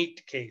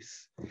neat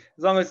case,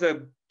 as long as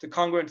the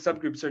congruent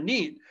subgroups are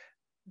neat,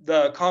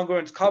 the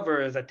congruence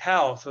cover is a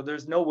tau. So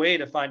there's no way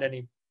to find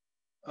any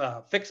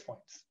fixed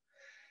points.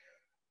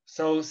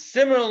 So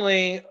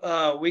similarly,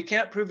 we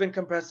can't prove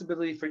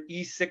incompressibility for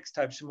E6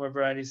 type Shimura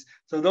varieties.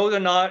 So those are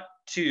not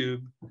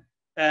tube.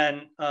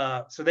 And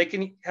so they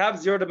can have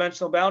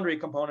zero-dimensional boundary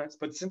components,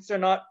 but since they're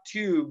not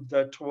tube,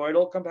 the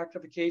toroidal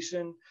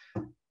compactification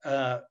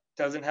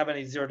doesn't have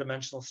any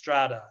zero-dimensional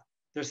strata.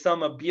 There's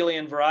some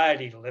abelian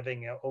variety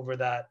living over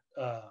that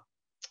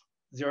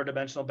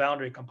zero-dimensional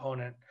boundary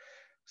component.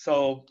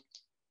 So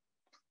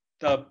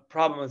the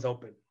problem is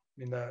open.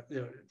 I mean,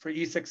 for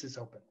E6 is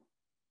open.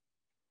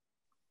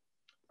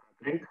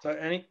 So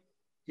any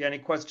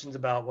questions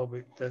about what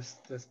we this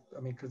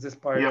I mean, because this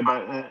part, yeah,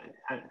 but I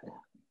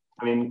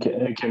mean,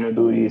 can you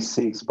do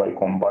E6 by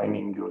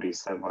combining your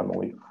E7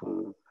 with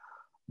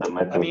the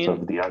methods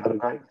of the other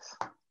guys?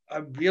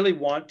 I really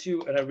want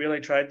to, and I really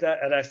tried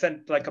that, and I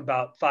sent like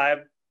about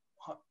 100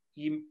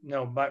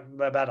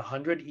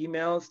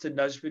 emails to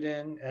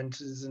Najmuddin and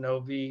to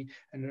Zanovi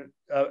and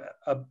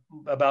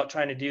about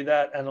trying to do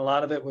that, and a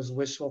lot of it was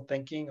wishful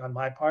thinking on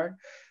my part,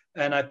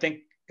 and I think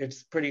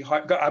it's pretty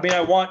hard. I mean,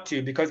 I want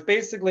to, because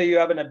basically you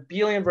have an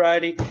abelian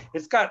variety.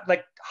 It's got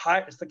like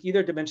it's like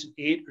either dimension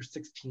 8 or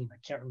 16. I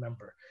can't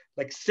remember.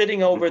 Like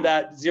sitting over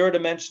that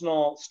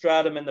zero-dimensional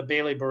stratum in the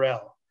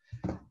Bailey-Borel.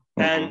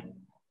 And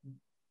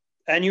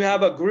you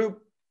have a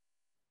group.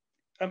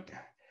 I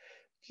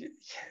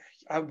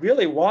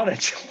really wanted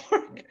to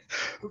work.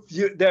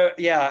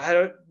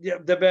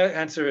 The best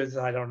answer is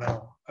I don't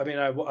know. I mean,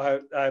 I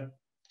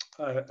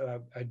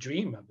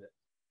dream of it.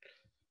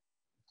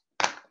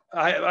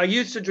 I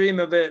used to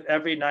dream of it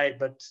every night,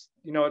 but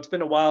you know, it's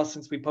been a while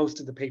since we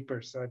posted the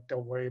paper, so I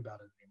don't worry about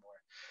it anymore.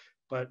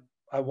 But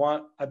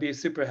I'd be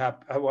super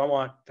happy. I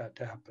want that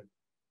to happen.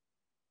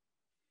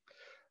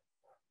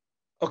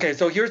 Okay,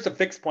 so here's the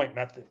fixed point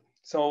method.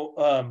 So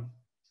I'm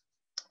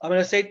going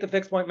to state the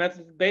fixed point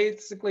method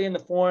basically in the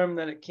form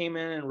that it came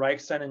in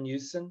Reichstein and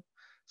Wolfson.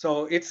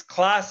 So it's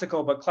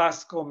classical, but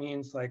classical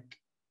means like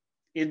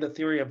in the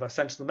theory of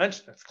essential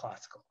dimension, it's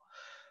classical.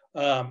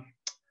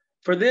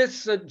 For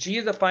this, G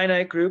is a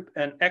finite group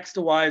and X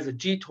to Y is a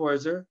G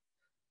torsor.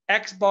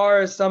 X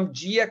bar is some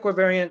G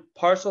equivariant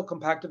partial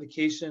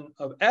compactification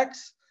of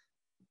X.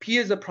 P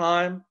is a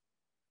prime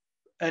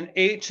and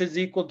H is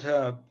equal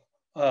to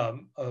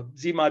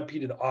Z mod P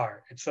to the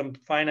R. It's some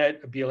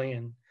finite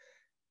abelian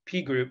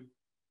P group.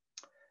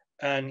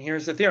 And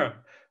here's the theorem.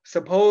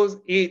 Suppose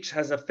H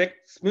has a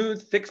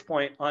smooth fixed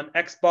point on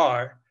X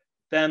bar,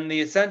 then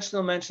the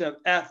essential dimension of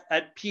F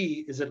at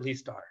P is at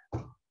least R.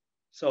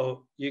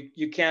 So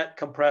you can't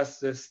compress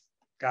this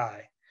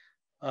guy.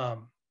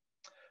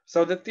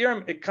 So the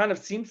theorem, it kind of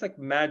seems like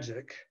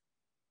magic.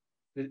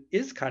 It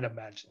is kind of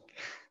magic.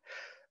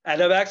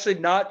 And I'm actually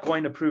not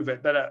going to prove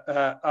it, but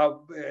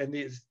in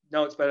these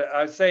notes, but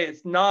I would say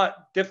it's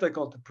not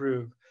difficult to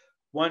prove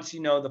once you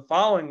know the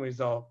following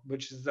result,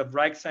 which is of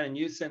Reichstein and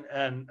Wolfson,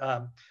 and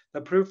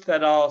the proof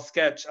that I'll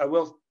sketch. I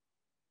will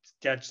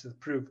sketch the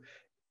proof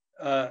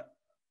of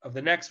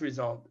the next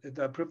result.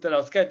 The proof that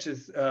I'll sketch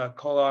is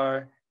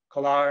Kolar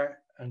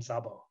and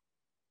Szabo.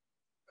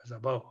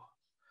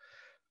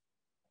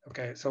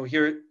 Okay, so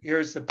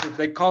here's the proof.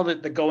 They called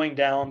it the going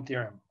down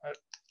theorem.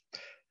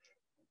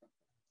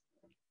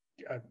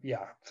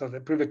 Yeah, so they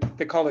prove it.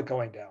 They call it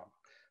going down.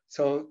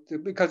 So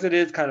because it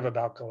is kind of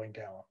about going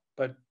down,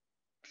 but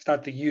it's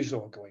not the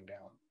usual going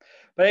down.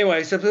 But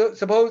anyway, so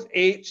suppose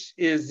H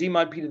is Z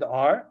mod P to the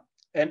R,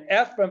 and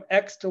F from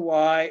X to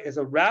Y is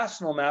a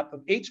rational map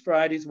of H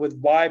varieties with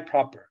Y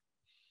proper.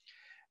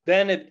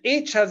 Then if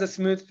H has a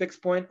smooth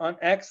fixed point on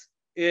X,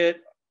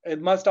 it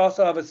must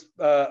also have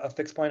a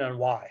fixed point on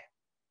Y.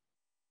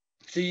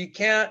 So you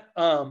can't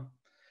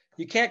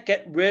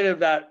get rid of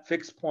that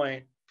fixed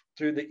point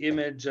through the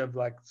image of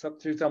like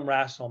through some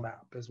rational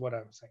map is what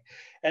I'm saying.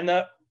 And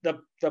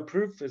the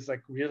proof is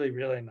like really,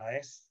 really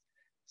nice.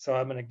 So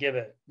I'm going to give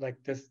it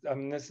like this. I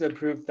mean, this is a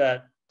proof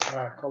that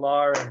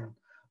Kolar and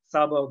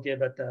Szabo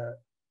give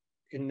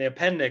in the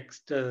appendix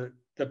to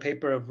the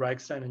paper of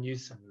Reichstein and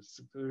Wolfson.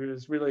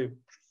 It's really,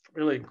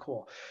 really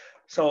cool.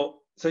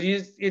 So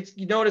you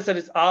notice that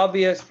it's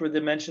obvious for the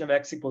dimension of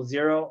X equals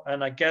 0.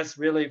 And I guess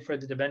really for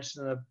the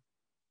dimension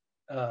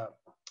of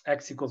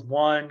X equals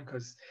 1,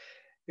 because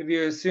if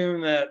you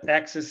assume that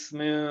X is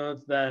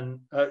smooth,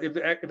 then if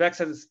X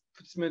has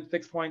a smooth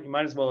fixed point, you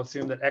might as well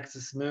assume that X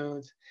is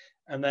smooth.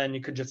 And then you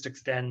could just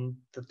extend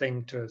the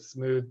thing to a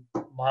smooth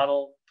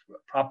model,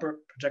 proper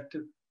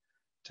projected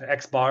to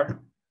X bar.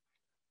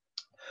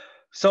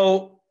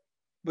 So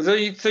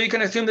you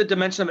can assume the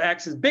dimension of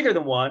X is bigger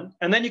than 1,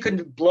 and then you can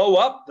blow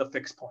up the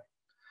fixed point.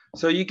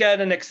 So you get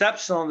an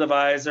exceptional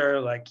divisor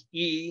like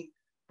E,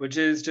 which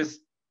is just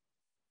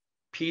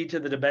P to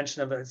the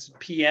dimension of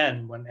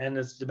Pn when n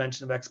is the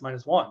dimension of X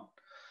minus 1.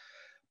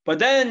 But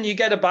then you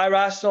get a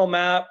birational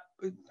map.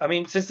 I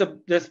mean, since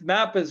this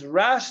map is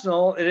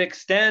rational, it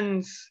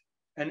extends,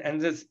 and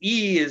this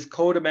E is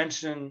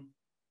codimension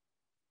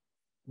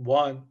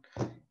 1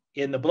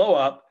 in the blow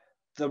up.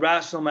 The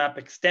rational map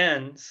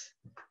extends.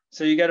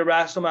 So you get a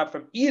rational map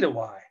from E to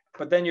Y,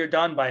 but then you're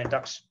done by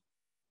induction.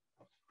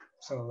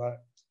 So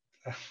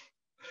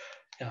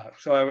yeah,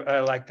 so I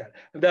like that.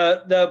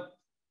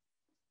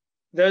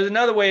 There's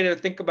another way to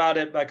think about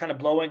it by kind of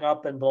blowing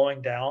up and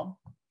blowing down,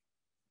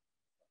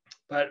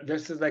 but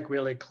this is like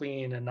really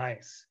clean and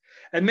nice.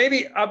 And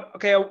maybe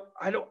okay,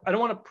 I don't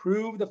want to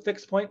prove the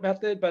fixed point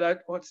method, but I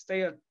want to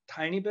say a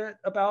tiny bit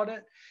about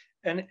it.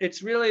 And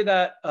it's really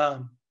that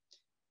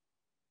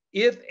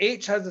if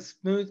H has a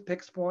smooth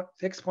fixed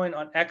point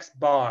on X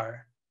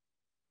bar,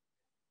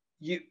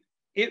 if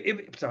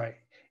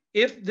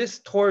this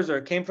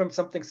torsor came from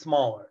something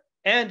smaller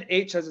and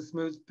H has a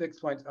smooth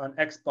fixed point on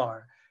X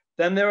bar,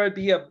 then there would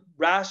be a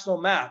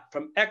rational map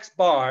from X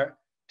bar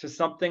to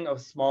something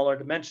of smaller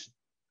dimension.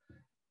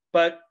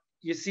 But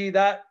you see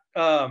that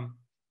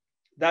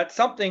that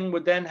something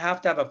would then have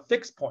to have a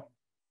fixed point.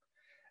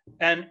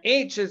 And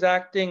H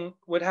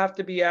would have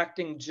to be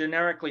acting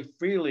generically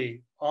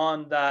freely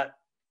on that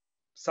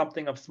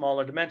something of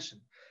smaller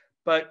dimension.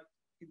 But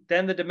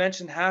then the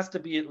dimension has to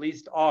be at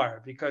least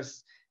R,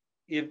 because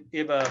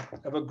if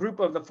a group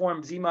of the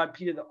form Z mod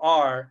P to the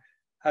R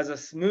has a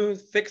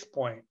smooth fixed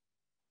point,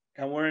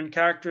 and we're in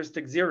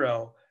characteristic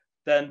 0,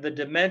 then the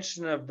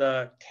dimension of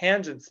the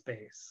tangent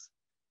space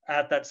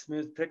at that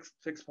smooth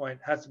fixed point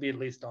has to be at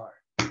least R.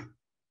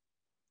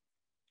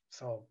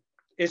 So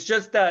it's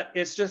just that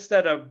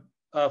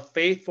a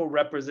faithful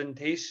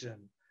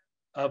representation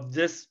of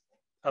this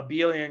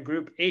abelian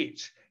group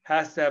H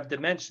has to have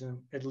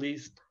dimension at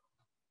least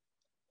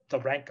the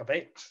rank of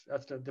H.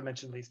 That's the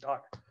dimension at least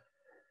R.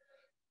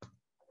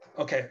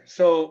 Okay,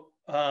 so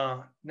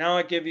now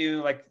I give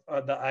you like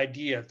the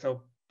idea.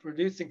 So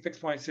producing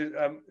fixed points,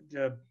 I'm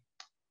going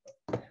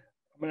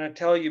to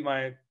tell you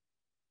my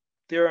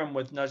theorem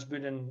with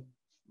Najmuddin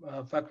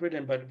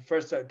Fakhruddin, but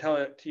first I tell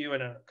it to you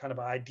in a kind of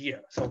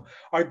idea. So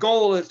our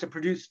goal is to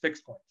produce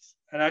fixed points.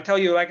 And I tell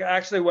you like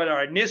actually what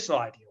our initial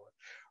idea was.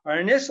 Our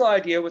initial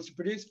idea was to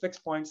produce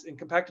fixed points in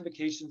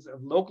compactifications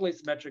of locally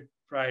symmetric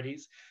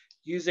varieties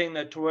using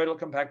the toroidal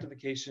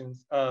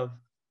compactifications of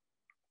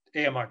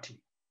AMRT.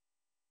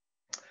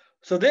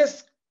 So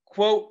this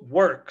quote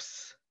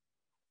works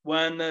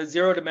when the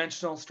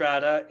zero-dimensional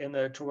strata in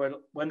the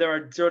toroidal, when there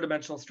are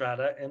zero-dimensional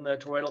strata in the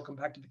toroidal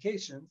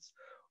compactifications,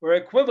 or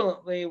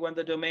equivalently when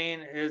the domain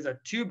is a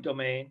tube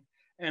domain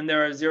and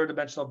there are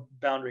zero-dimensional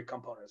boundary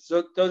components.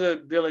 So those are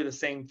really the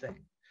same thing.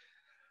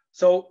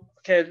 So,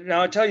 okay,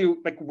 now I'll tell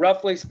you, like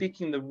roughly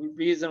speaking, the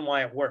reason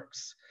why it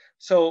works.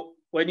 So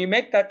when you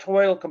make that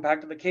toroidal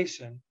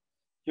compactification,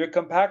 you're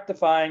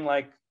compactifying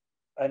like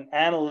an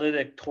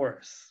analytic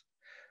torus.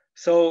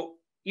 So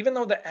even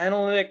though the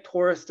analytic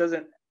torus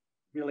doesn't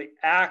really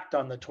act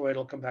on the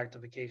toroidal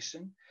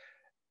compactification,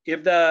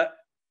 if the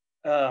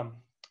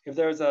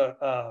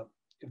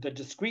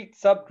discrete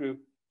subgroup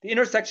the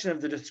intersection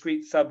of the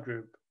discrete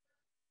subgroup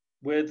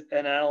with the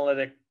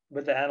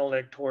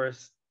analytic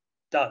torus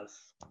does.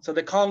 So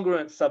the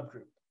congruent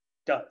subgroup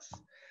does.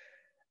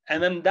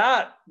 And then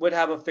that would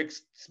have a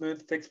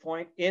smooth fixed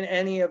point in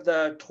any of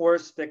the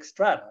torus fixed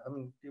strata. I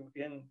mean,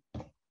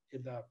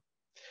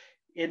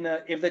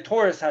 if the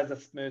torus has a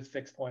smooth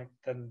fixed point,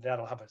 then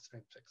that'll have a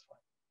smooth fixed point.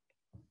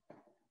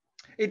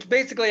 It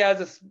basically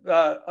has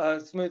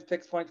a smooth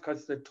fixed point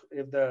because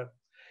if the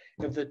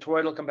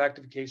toroidal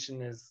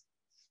compactification is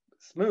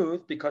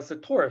smooth, because the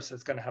torus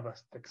is going to have a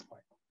fixed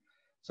point.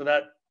 So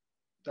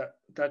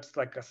that's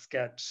like a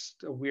sketch,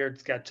 a weird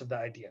sketch of the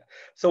idea.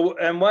 So,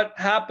 and what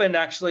happened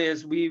actually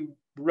is we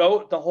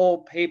wrote the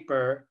whole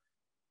paper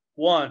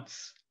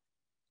once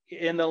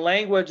in the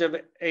language of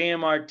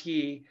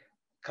AMRT,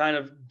 kind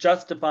of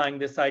justifying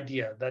this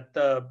idea that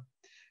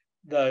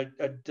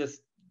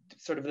this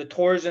sort of the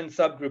torsion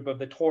subgroup of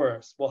the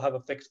torus will have a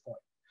fixed point.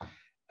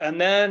 And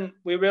then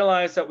we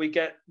realized that we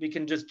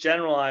can just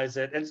generalize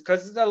it. And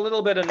because it's a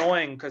little bit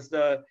annoying because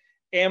the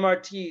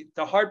AMRT,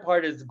 the hard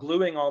part is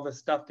gluing all this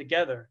stuff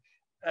together.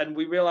 And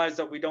we realized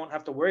that we don't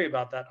have to worry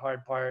about that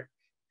hard part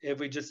if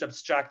we just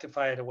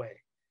abstractify it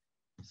away.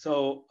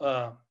 So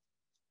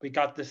we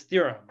got this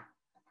theorem,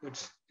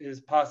 which is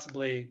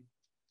possibly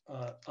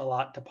a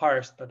lot to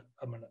parse, but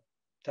I'm going to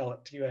tell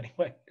it to you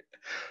anyway.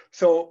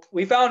 So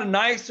we found it's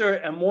nicer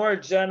and more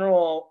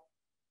general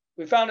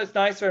to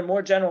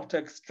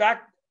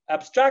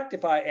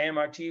abstractify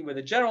AMRT with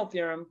a general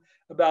theorem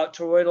about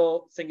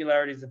toroidal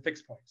singularities and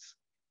fixed points.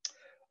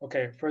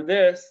 Okay, for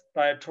this,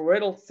 by a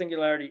toroidal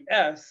singularity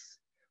S,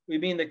 we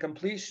mean the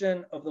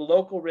completion of the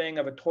local ring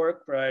of a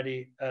toric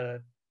variety at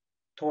a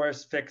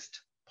torus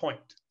fixed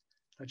point.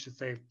 I should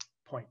say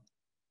point.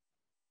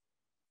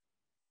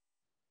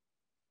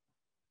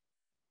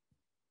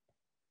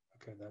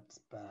 Okay, that's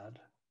bad.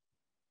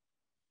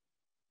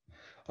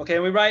 Okay,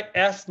 we write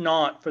S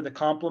naught for the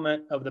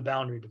complement of the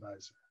boundary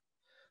divisor.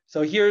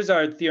 So here's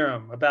our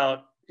theorem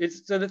about,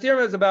 so the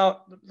theorem is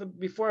about,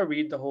 before I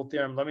read the whole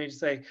theorem, let me just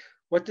say,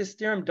 what this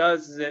theorem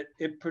does is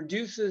it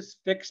produces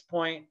fixed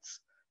points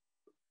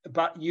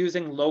about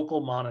using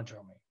local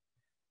monodromy.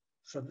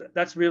 So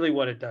that's really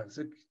what it does.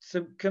 It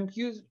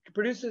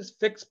produces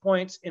fixed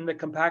points in the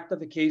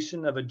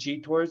compactification of a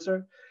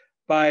G-torsor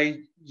by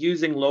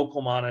using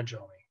local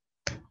monodromy.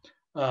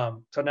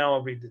 So now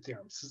I'll read the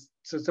theorem.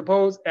 So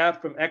suppose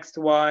f from x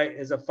to y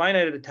is a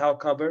finite tau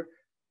cover,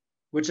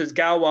 which is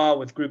Galois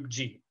with group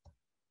G.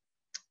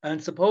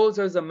 And suppose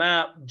there's a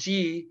map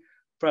G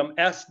from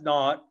S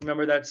naught,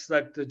 remember that's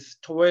like the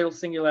toroidal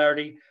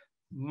singularity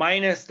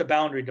minus the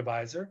boundary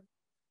divisor,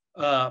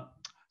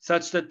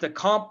 such that the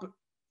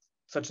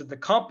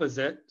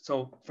composite,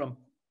 so from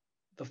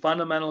the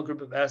fundamental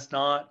group of S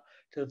naught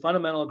to the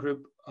fundamental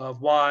group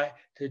of Y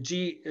to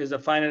G is a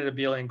finite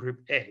abelian group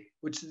A,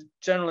 which is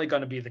generally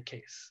going to be the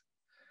case.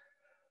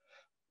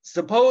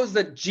 Suppose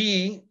that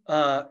G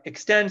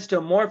extends to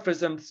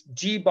morphisms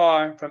G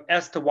bar from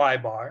S to Y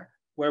bar,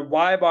 where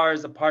Y bar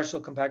is a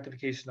partial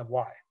compactification of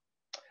Y.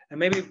 And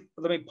maybe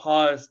let me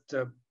pause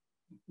to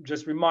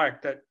just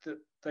remark that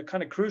the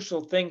kind of crucial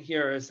thing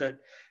here is that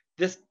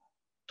this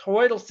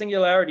toroidal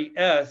singularity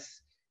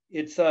S,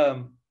 it's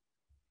the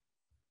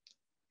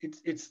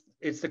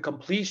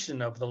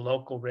completion of the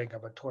local ring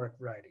of a toric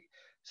variety.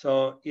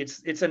 So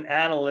it's an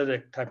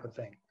analytic type of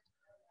thing.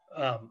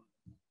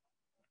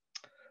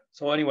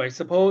 So anyway,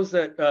 suppose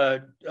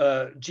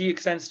that G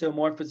extends to a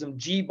morphism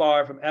G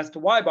bar from S to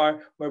Y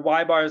bar, where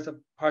Y bar is a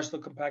partial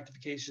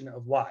compactification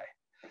of Y.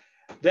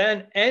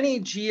 Then any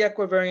G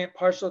equivariant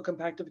partial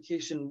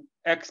compactification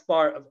X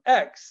bar of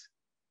X,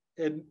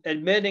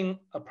 admitting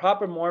a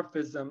proper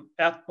morphism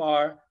F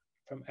bar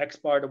from X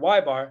bar to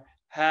Y bar,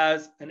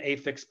 has an A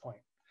fixed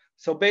point.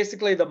 So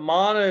basically the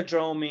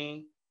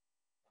monodromy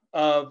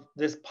of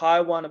this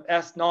pi1 of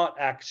S naught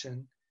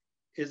action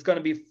is going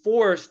to be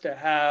forced to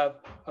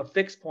have a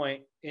fixed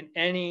point in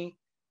any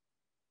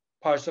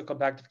partial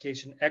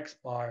compactification X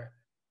bar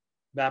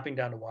mapping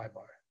down to Y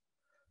bar.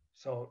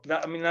 So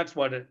that, I mean, that's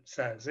what it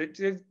says.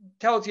 It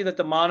tells you that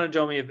the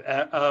monodromy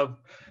of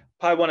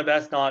pi1 of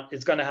S naught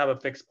is going to have a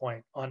fixed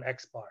point on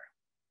X bar.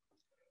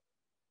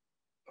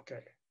 Okay,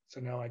 so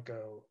now I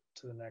go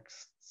to the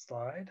next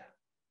slide.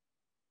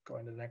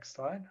 Going to the next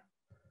slide.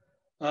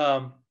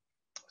 I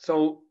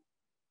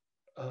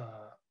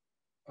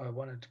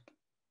wanted to,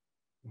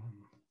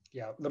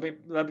 yeah,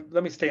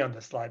 let me stay on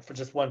this slide for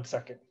just 1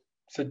 second.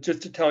 So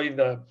just to tell you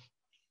the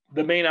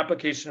main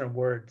application of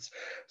words.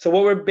 So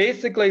what we're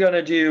basically going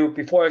to do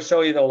before I show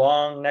you the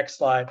long next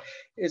slide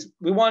is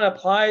we want to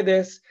apply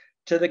this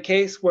to the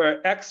case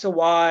where X to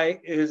Y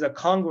is a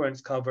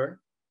congruence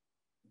cover.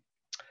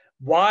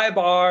 Y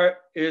bar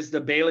is the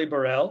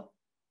Bailey-Burrell.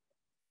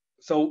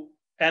 So,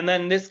 and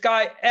then this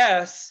guy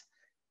S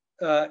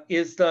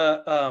is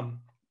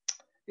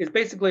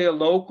basically a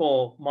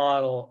local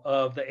model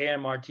of the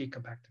AMRT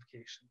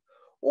compactification.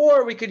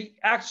 Or we could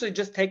actually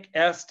just take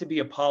S to be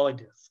a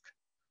polydisk.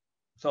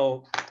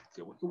 So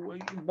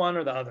one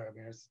or the other, I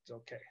mean, it's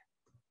okay.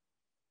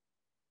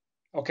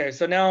 Okay,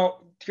 so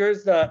now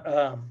here's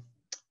the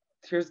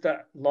here's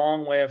the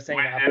long way of saying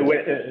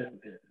that.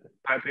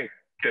 Patrick,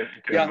 can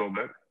yeah. you go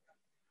back?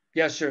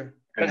 Yeah, sure.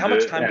 But how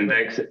much time do we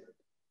have?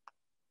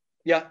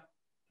 Yeah.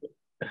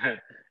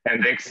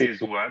 And X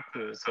is what?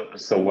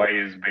 So Y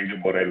is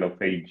Bailey-Borel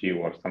of AG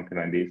or something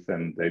like this,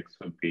 and X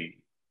would be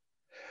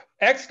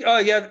X.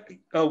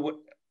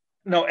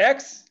 No,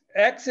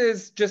 X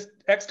is just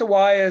X to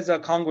Y is a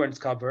congruence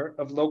cover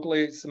of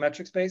locally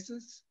symmetric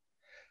spaces.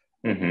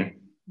 Mm-hmm.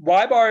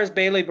 Y bar is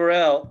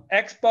Bailey-Borel.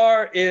 X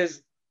bar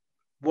is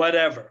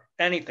whatever,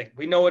 anything.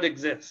 We know it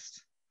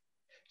exists.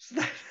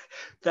 So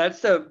that's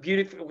the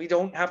beauty. We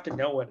don't have to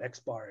know what X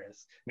bar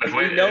is. But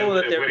we know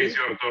that there is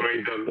your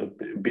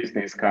toroidal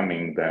business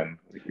coming then?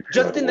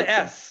 Just in the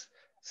S.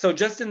 So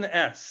just in the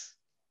S.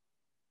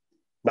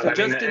 But so I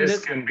just mean, in S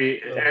this, can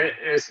be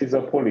S is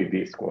a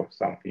polydisk or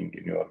something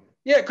in your.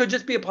 Yeah, it could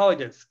just be a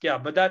polydisk. Yeah,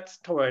 but that's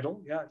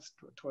toroidal. Yeah, it's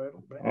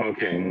toroidal. Right?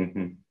 Okay.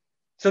 Mm-hmm.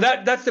 So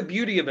that's the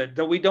beauty of it,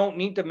 that we don't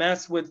need to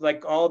mess with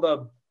like all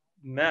the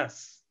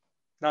mess.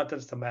 Not that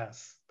it's a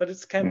mess, but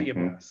it can be a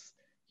mess.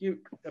 This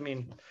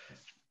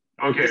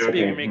is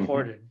being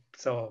recorded.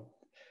 So,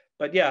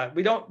 but yeah,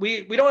 we don't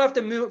have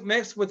to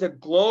mess with a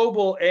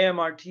global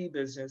AMRT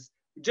business.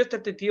 We just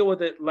have to deal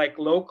with it like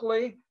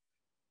locally,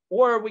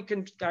 or we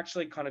can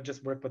actually kind of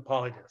just work with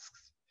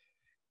polydisks.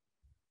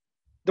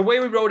 The way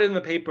we wrote it in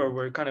the paper,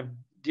 we're kind of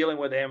dealing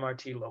with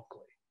AMRT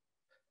locally.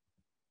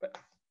 But,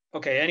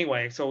 okay,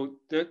 anyway, so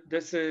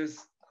this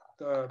is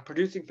the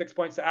producing fixed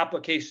points, the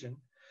application.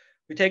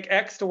 We take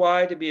X to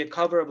Y to be a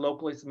cover of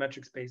locally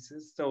symmetric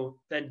spaces. So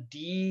then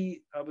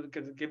D, I was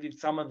going to give you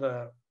some of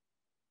the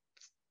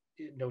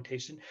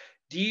notation.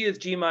 D is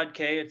G mod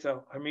K, it's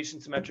a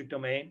Hermitian symmetric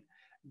domain.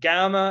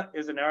 Gamma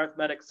is an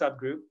arithmetic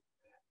subgroup.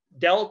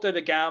 Delta to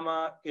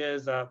gamma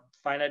is a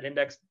finite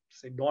index,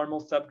 say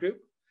normal subgroup.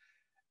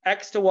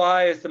 X to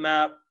Y is the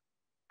map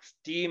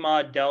D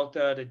mod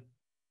delta to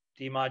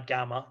D mod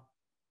gamma.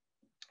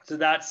 So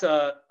that's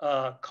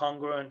a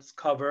congruence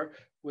cover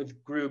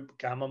with group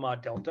gamma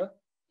mod delta.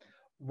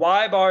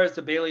 Y bar is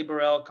the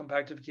Bailey-Borel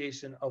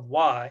compactification of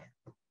Y.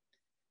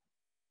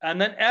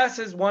 And then S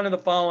is one of the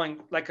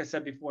following, like I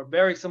said before,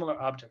 very similar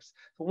objects.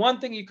 So one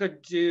thing you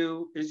could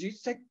do is you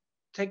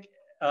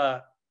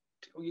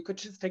could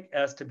just take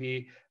S to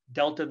be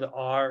delta the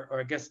R, or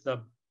I guess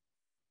the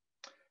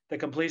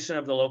completion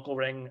of the local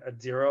ring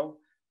at 0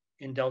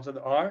 in delta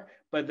the R,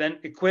 but then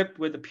equipped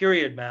with a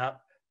period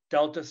map,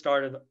 delta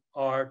star to the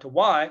R to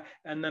Y,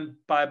 and then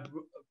by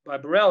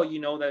Borel, you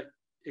know that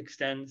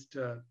extends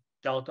to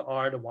delta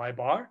R to Y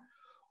bar.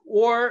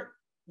 Or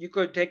you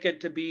could take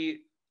it to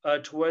be a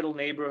toroidal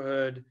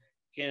neighborhood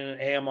in an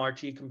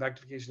AMRT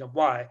compactification of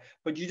Y,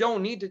 but you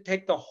don't need to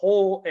take the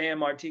whole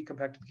AMRT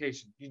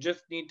compactification. You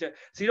just need to,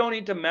 so you don't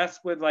need to mess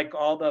with like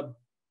all the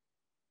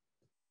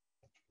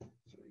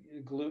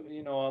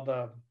glue, all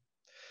the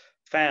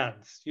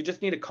fans. You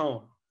just need a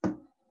cone.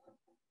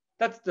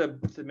 That's the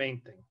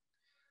main thing.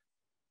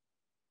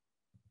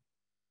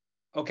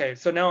 Okay,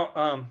 so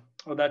now,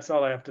 well, that's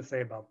all I have to say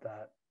about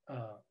that.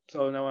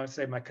 So now I want to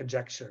say my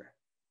conjecture.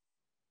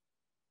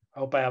 I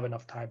hope I have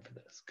enough time for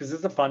this because this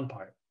is the fun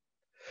part.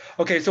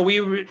 Okay, so we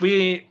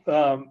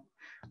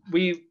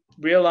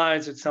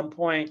realized at some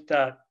point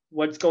that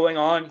what's going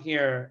on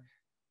here,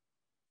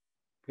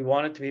 we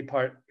want it to be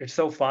part, it's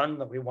so fun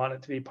that we want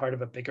it to be part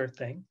of a bigger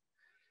thing.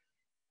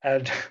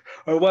 And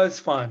or it was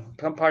fun,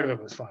 some part of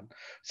it was fun.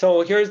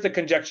 So here's the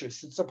conjecture.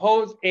 So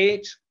suppose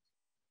H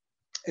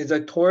is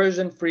a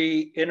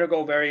torsion-free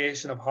integral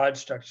variation of Hodge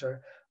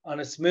structure on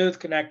a smooth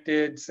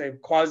connected, say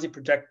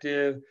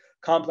quasi-projective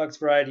complex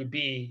variety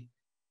B.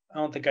 I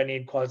don't think I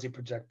need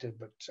quasi-projective,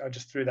 but I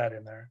just threw that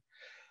in there.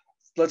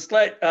 Let's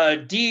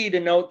let D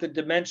denote the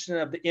dimension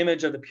of the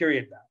image of the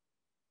period map.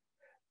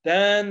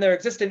 Then there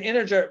exists an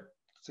integer,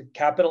 so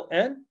capital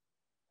N,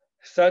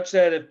 such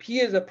that if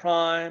P is a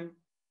prime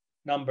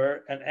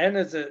number and N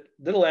is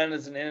little n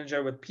is an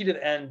integer with P to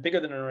the N bigger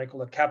than or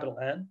equal to capital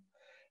N,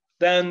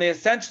 then the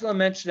essential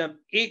dimension of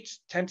H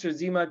tensor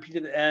Z mod P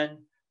to the N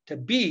to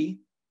B,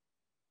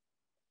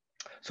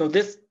 so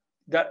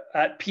that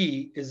at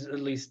P is at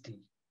least D.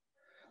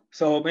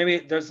 So maybe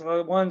there's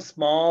one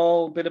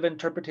small bit of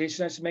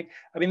interpretation I should make.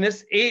 I mean,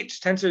 this H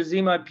tensor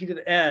Z mod P to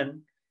the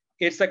N,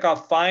 it's like a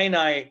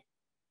finite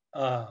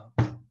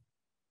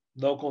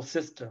local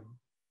system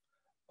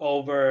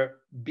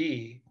over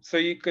B. So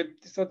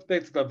it's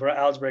basically an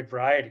algebraic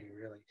variety,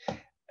 really.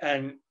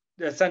 And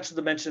the essential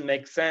dimension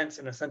makes sense,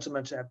 and essential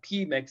dimension at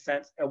P makes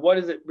sense. And what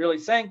is it really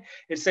saying?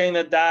 It's saying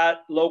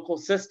that local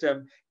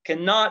system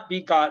cannot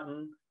be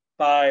gotten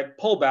by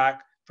pullback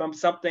from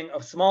something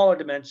of smaller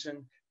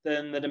dimension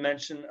than the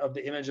dimension of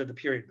the image of the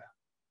period map.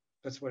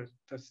 That's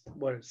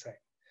what it's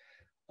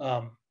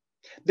saying.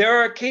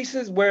 There are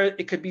cases where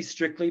it could be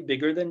strictly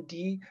bigger than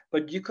D,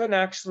 but you couldn't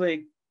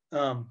actually,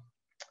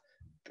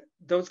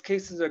 those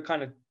cases are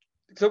kind of,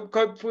 so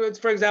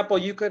for example,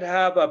 you could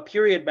have a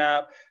period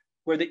map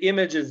where the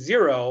image is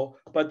 0,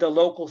 but the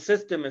local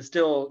system is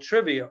still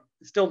trivial,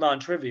 still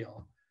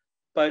non-trivial,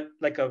 but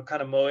like a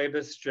kind of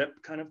Moebius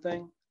strip kind of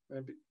thing.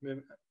 Maybe,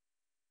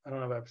 I don't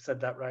know if I've said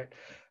that right,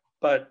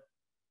 but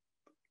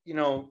you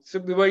know, so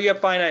where you have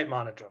finite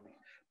monodromy.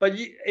 But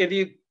if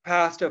you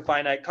pass to a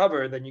finite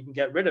cover, then you can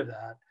get rid of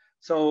that.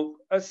 So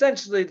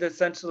essentially, the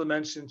essential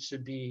dimension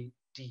should be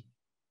D.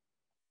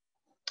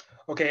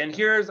 Okay, and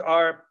here's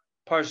our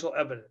partial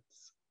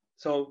evidence.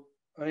 So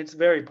I mean, it's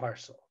very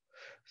partial.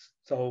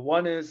 So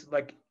one is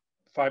like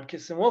Farb,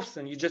 Kisin and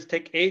Wolfson. You just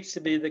take H to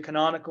be the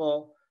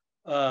canonical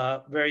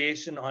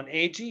variation on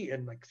AG,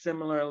 and like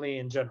similarly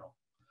in general.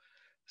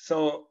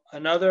 So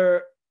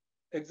another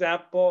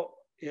example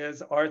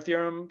is our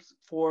theorems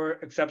for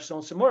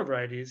exceptional Shimura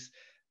varieties,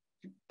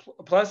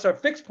 plus our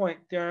fixed point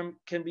theorem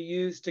can be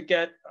used to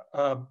get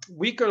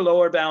weaker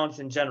lower bounds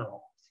in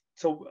general.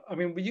 So, I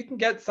mean, you can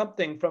get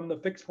something from the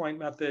fixed point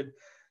method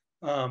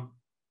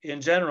in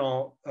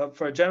general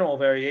for general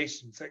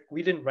variations. Like,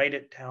 we didn't write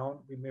it down.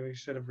 We maybe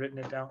should have written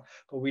it down,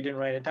 but we didn't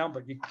write it down,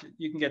 but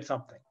you can get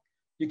something.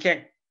 You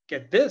can't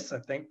get this, I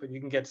think, but you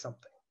can get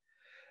something.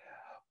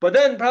 But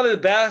then probably the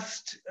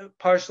best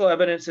partial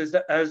evidence is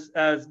that, as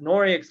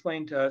Nori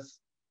explained to us,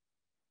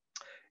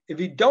 if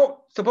you don't,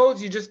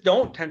 suppose you just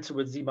don't tensor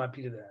with z mod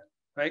p to the n,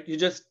 right? You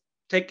just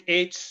take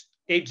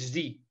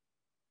hz,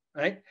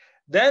 right?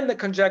 Then the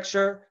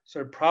conjecture,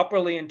 sort of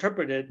properly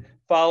interpreted,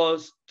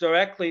 follows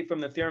directly from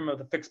the theorem of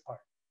the fixed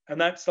part.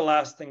 And that's the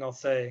last thing I'll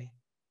say,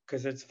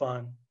 because it's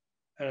fun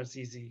and it's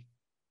easy.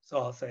 So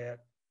I'll say it.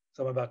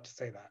 So I'm about to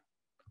say that.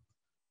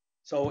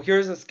 So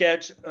here's a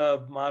sketch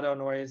of Mado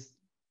Nori's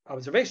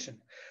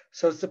observation.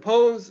 So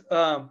suppose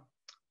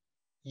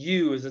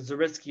U is a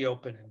Zariski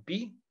open in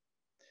B,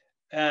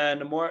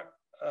 and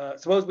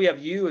suppose we have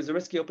U as a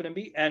Zariski open in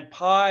B, and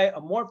pi a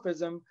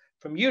morphism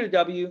from U to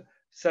W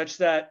such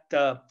that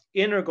the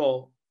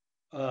integral,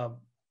 the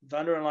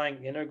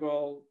underlying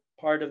integral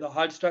part of the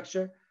Hodge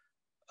structure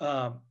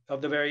of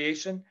the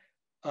variation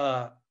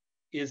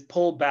is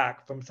pulled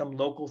back from some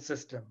local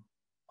system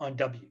on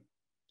W.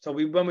 So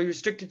when we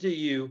restrict it to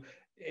U,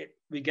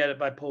 we get it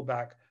by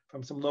pullback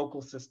from some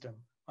local system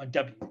on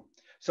W.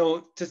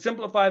 So to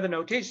simplify the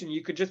notation,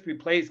 you could just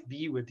replace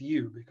B with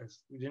U because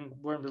we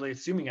weren't really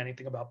assuming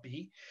anything about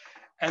B.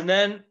 And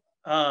then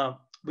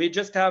we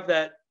just have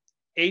that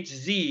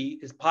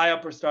HZ is pi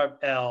upper star of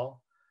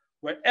L,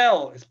 where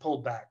L is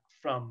pulled back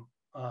from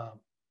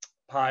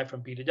pi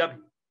from B to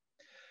W.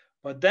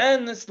 But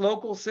then this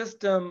local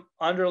system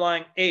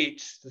underlying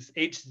H, this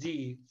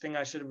HZ, thing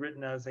I should have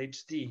written as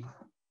HD,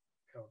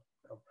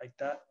 I'll write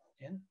that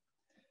in,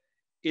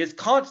 is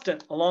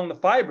constant along the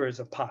fibers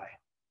of pi.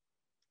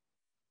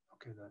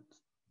 Okay,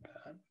 that's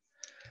bad.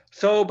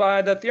 So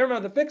by the theorem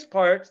of the fixed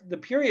parts, the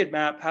period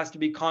map has to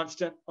be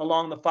constant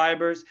along the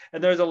fibers.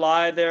 And there's a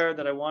lie there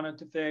that I wanted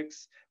to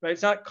fix, right?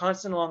 It's not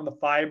constant along the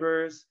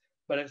fibers,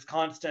 but it's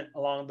constant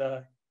along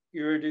the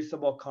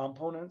irreducible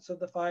components of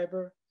the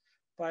fibers.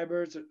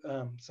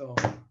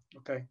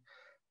 Okay.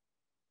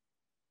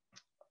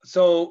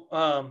 So,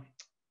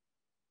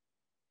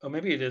 oh,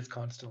 maybe it is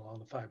constant along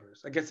the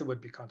fibers. I guess it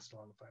would be constant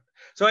along the fibers.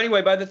 So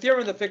anyway, by the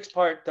theorem of the fixed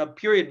part, the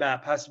period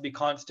map has to be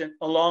constant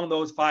along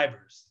those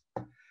fibers.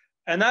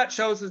 And that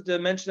shows the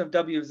dimension of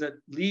W is at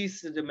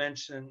least the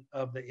dimension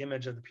of the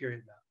image of the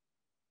period map.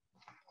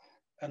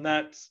 And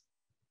that's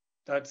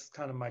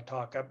kind of my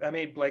talk. I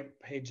made blank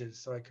pages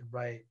so I could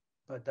write,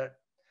 but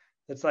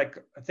that's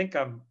like, I think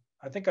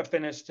I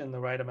finished in the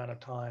right amount of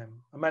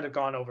time. I might have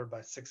gone over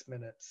by 6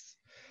 minutes,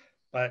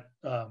 but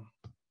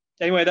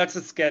anyway, that's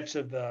a sketch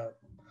of the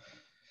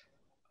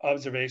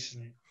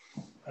observation.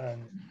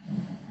 And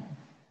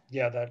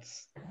yeah,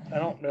 I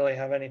don't really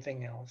have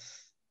anything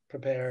else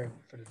prepared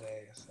for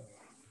today. So.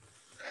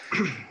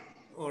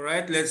 All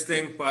right, let's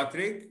thank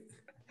Patrick.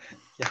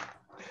 Yeah.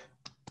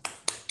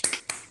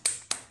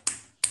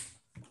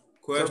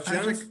 Questions? So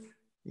Patrick,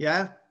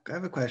 yeah, I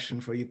have a question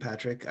for you,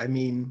 Patrick. I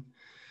mean,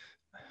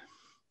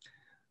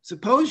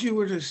 suppose you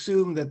were to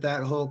assume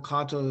that whole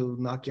Kato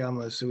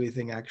Nakayama Sui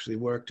thing actually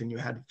worked and you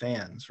had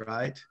fans,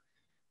 right?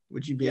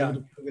 Would you be able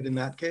to prove it in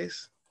that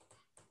case?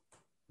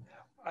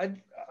 Yeah,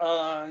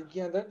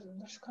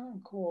 that's kind of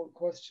a cool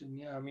question.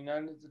 Yeah, I mean,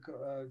 that is a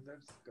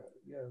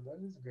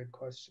good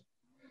question.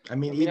 I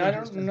mean I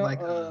don't know.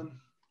 Like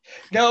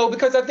no,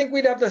 because I think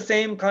we'd have the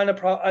same kind of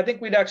problem. I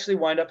think we'd actually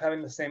wind up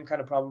having the same kind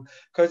of problem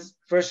because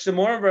for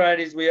Shimura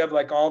varieties, we have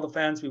like all the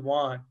fans we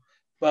want,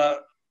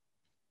 but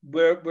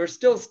we're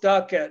still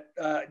stuck at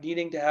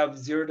needing to have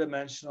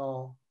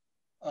zero-dimensional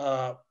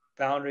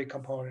boundary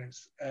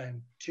components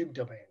and tube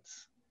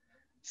domains.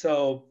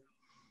 So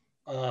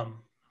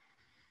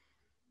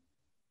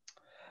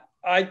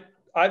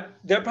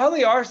there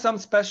probably are some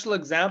special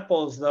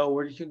examples though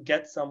where you could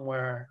get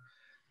somewhere,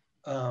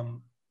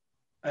 and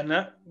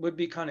that would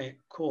be kind of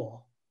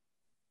cool,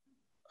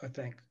 I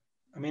think.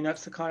 I mean,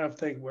 that's the kind of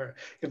thing where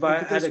if I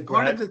had a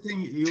part of the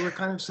thing you were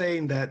kind of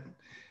saying that,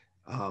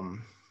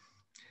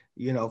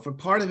 you know, for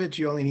part of it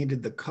you only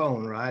needed the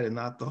cone, right, and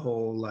not the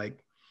whole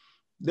like.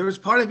 There was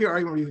part of your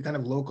argument where you kind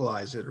of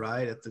localize it,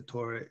 right, at the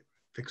toric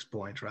fixed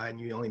point, right, and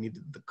you only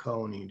needed the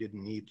cone, and you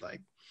didn't need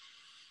like.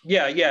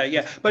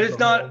 Yeah. But it's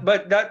not.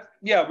 But that.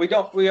 Yeah,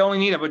 we only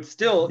need it. But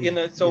still, in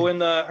the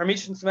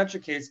Hermitian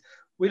symmetric case,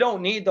 we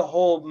don't need the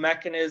whole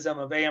mechanism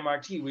of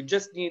AMRT. We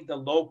just need the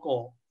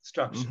local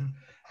structure.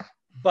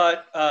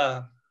 But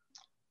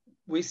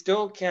we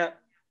still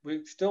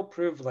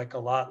prove like a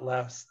lot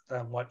less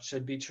than what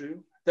should be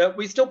true. That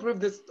we still prove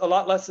this a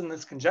lot less in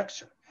this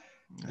conjecture,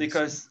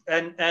 because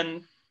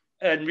and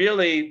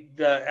really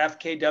the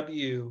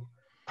FKW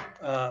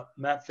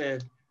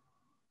method,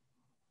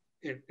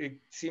 it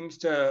seems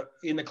to,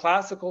 in the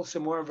classical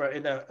Shimura,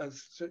 in a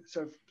sort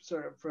of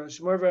for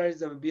Shimura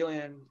varieties of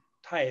abelian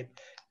type,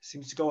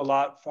 seems to go a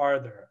lot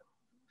farther.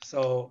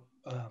 So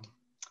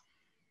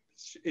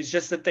it's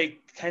just that they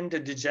tend to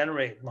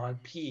degenerate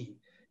mod P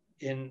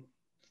in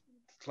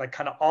like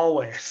kind of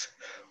always,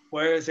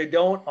 whereas they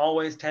don't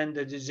always tend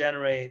to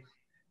degenerate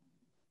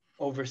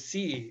over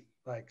C.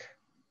 Like,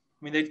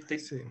 I mean, they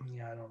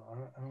yeah, I don't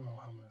know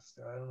how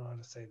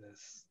to say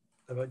this,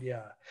 but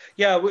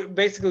yeah, we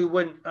basically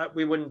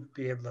wouldn't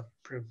be able to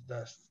prove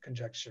this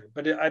conjecture,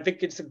 but I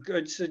think it's a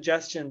good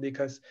suggestion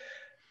because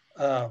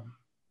I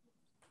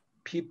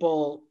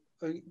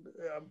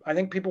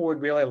think people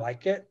would really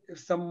like it if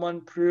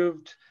someone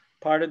proved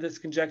part of this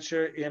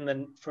conjecture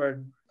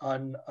for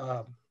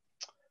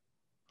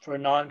a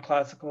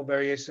non-classical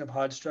variation of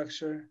Hodge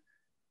structure,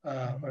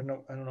 or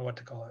no, I don't know what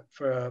to call it,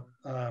 for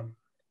a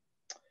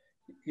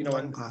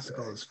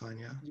non-classical is fine,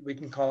 yeah. We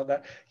can call it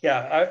that.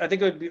 Yeah, I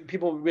think it would be,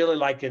 people would really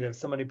like it if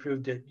somebody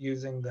proved it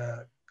using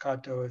the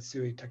Kato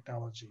Isui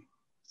technology.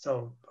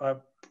 So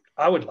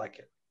I would like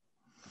it.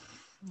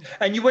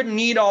 And you wouldn't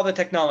need all the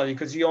technology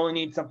because you only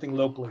need something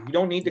locally. You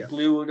don't need to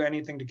glue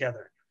anything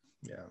together.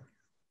 Yeah.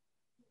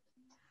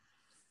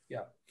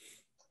 Yeah.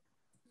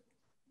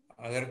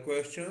 Other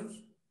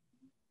questions?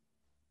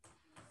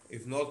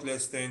 If not,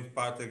 let's thank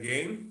Pat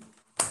again.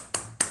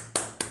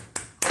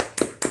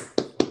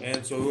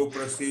 And so we'll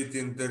proceed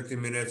in 30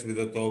 minutes with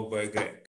a talk by Greg.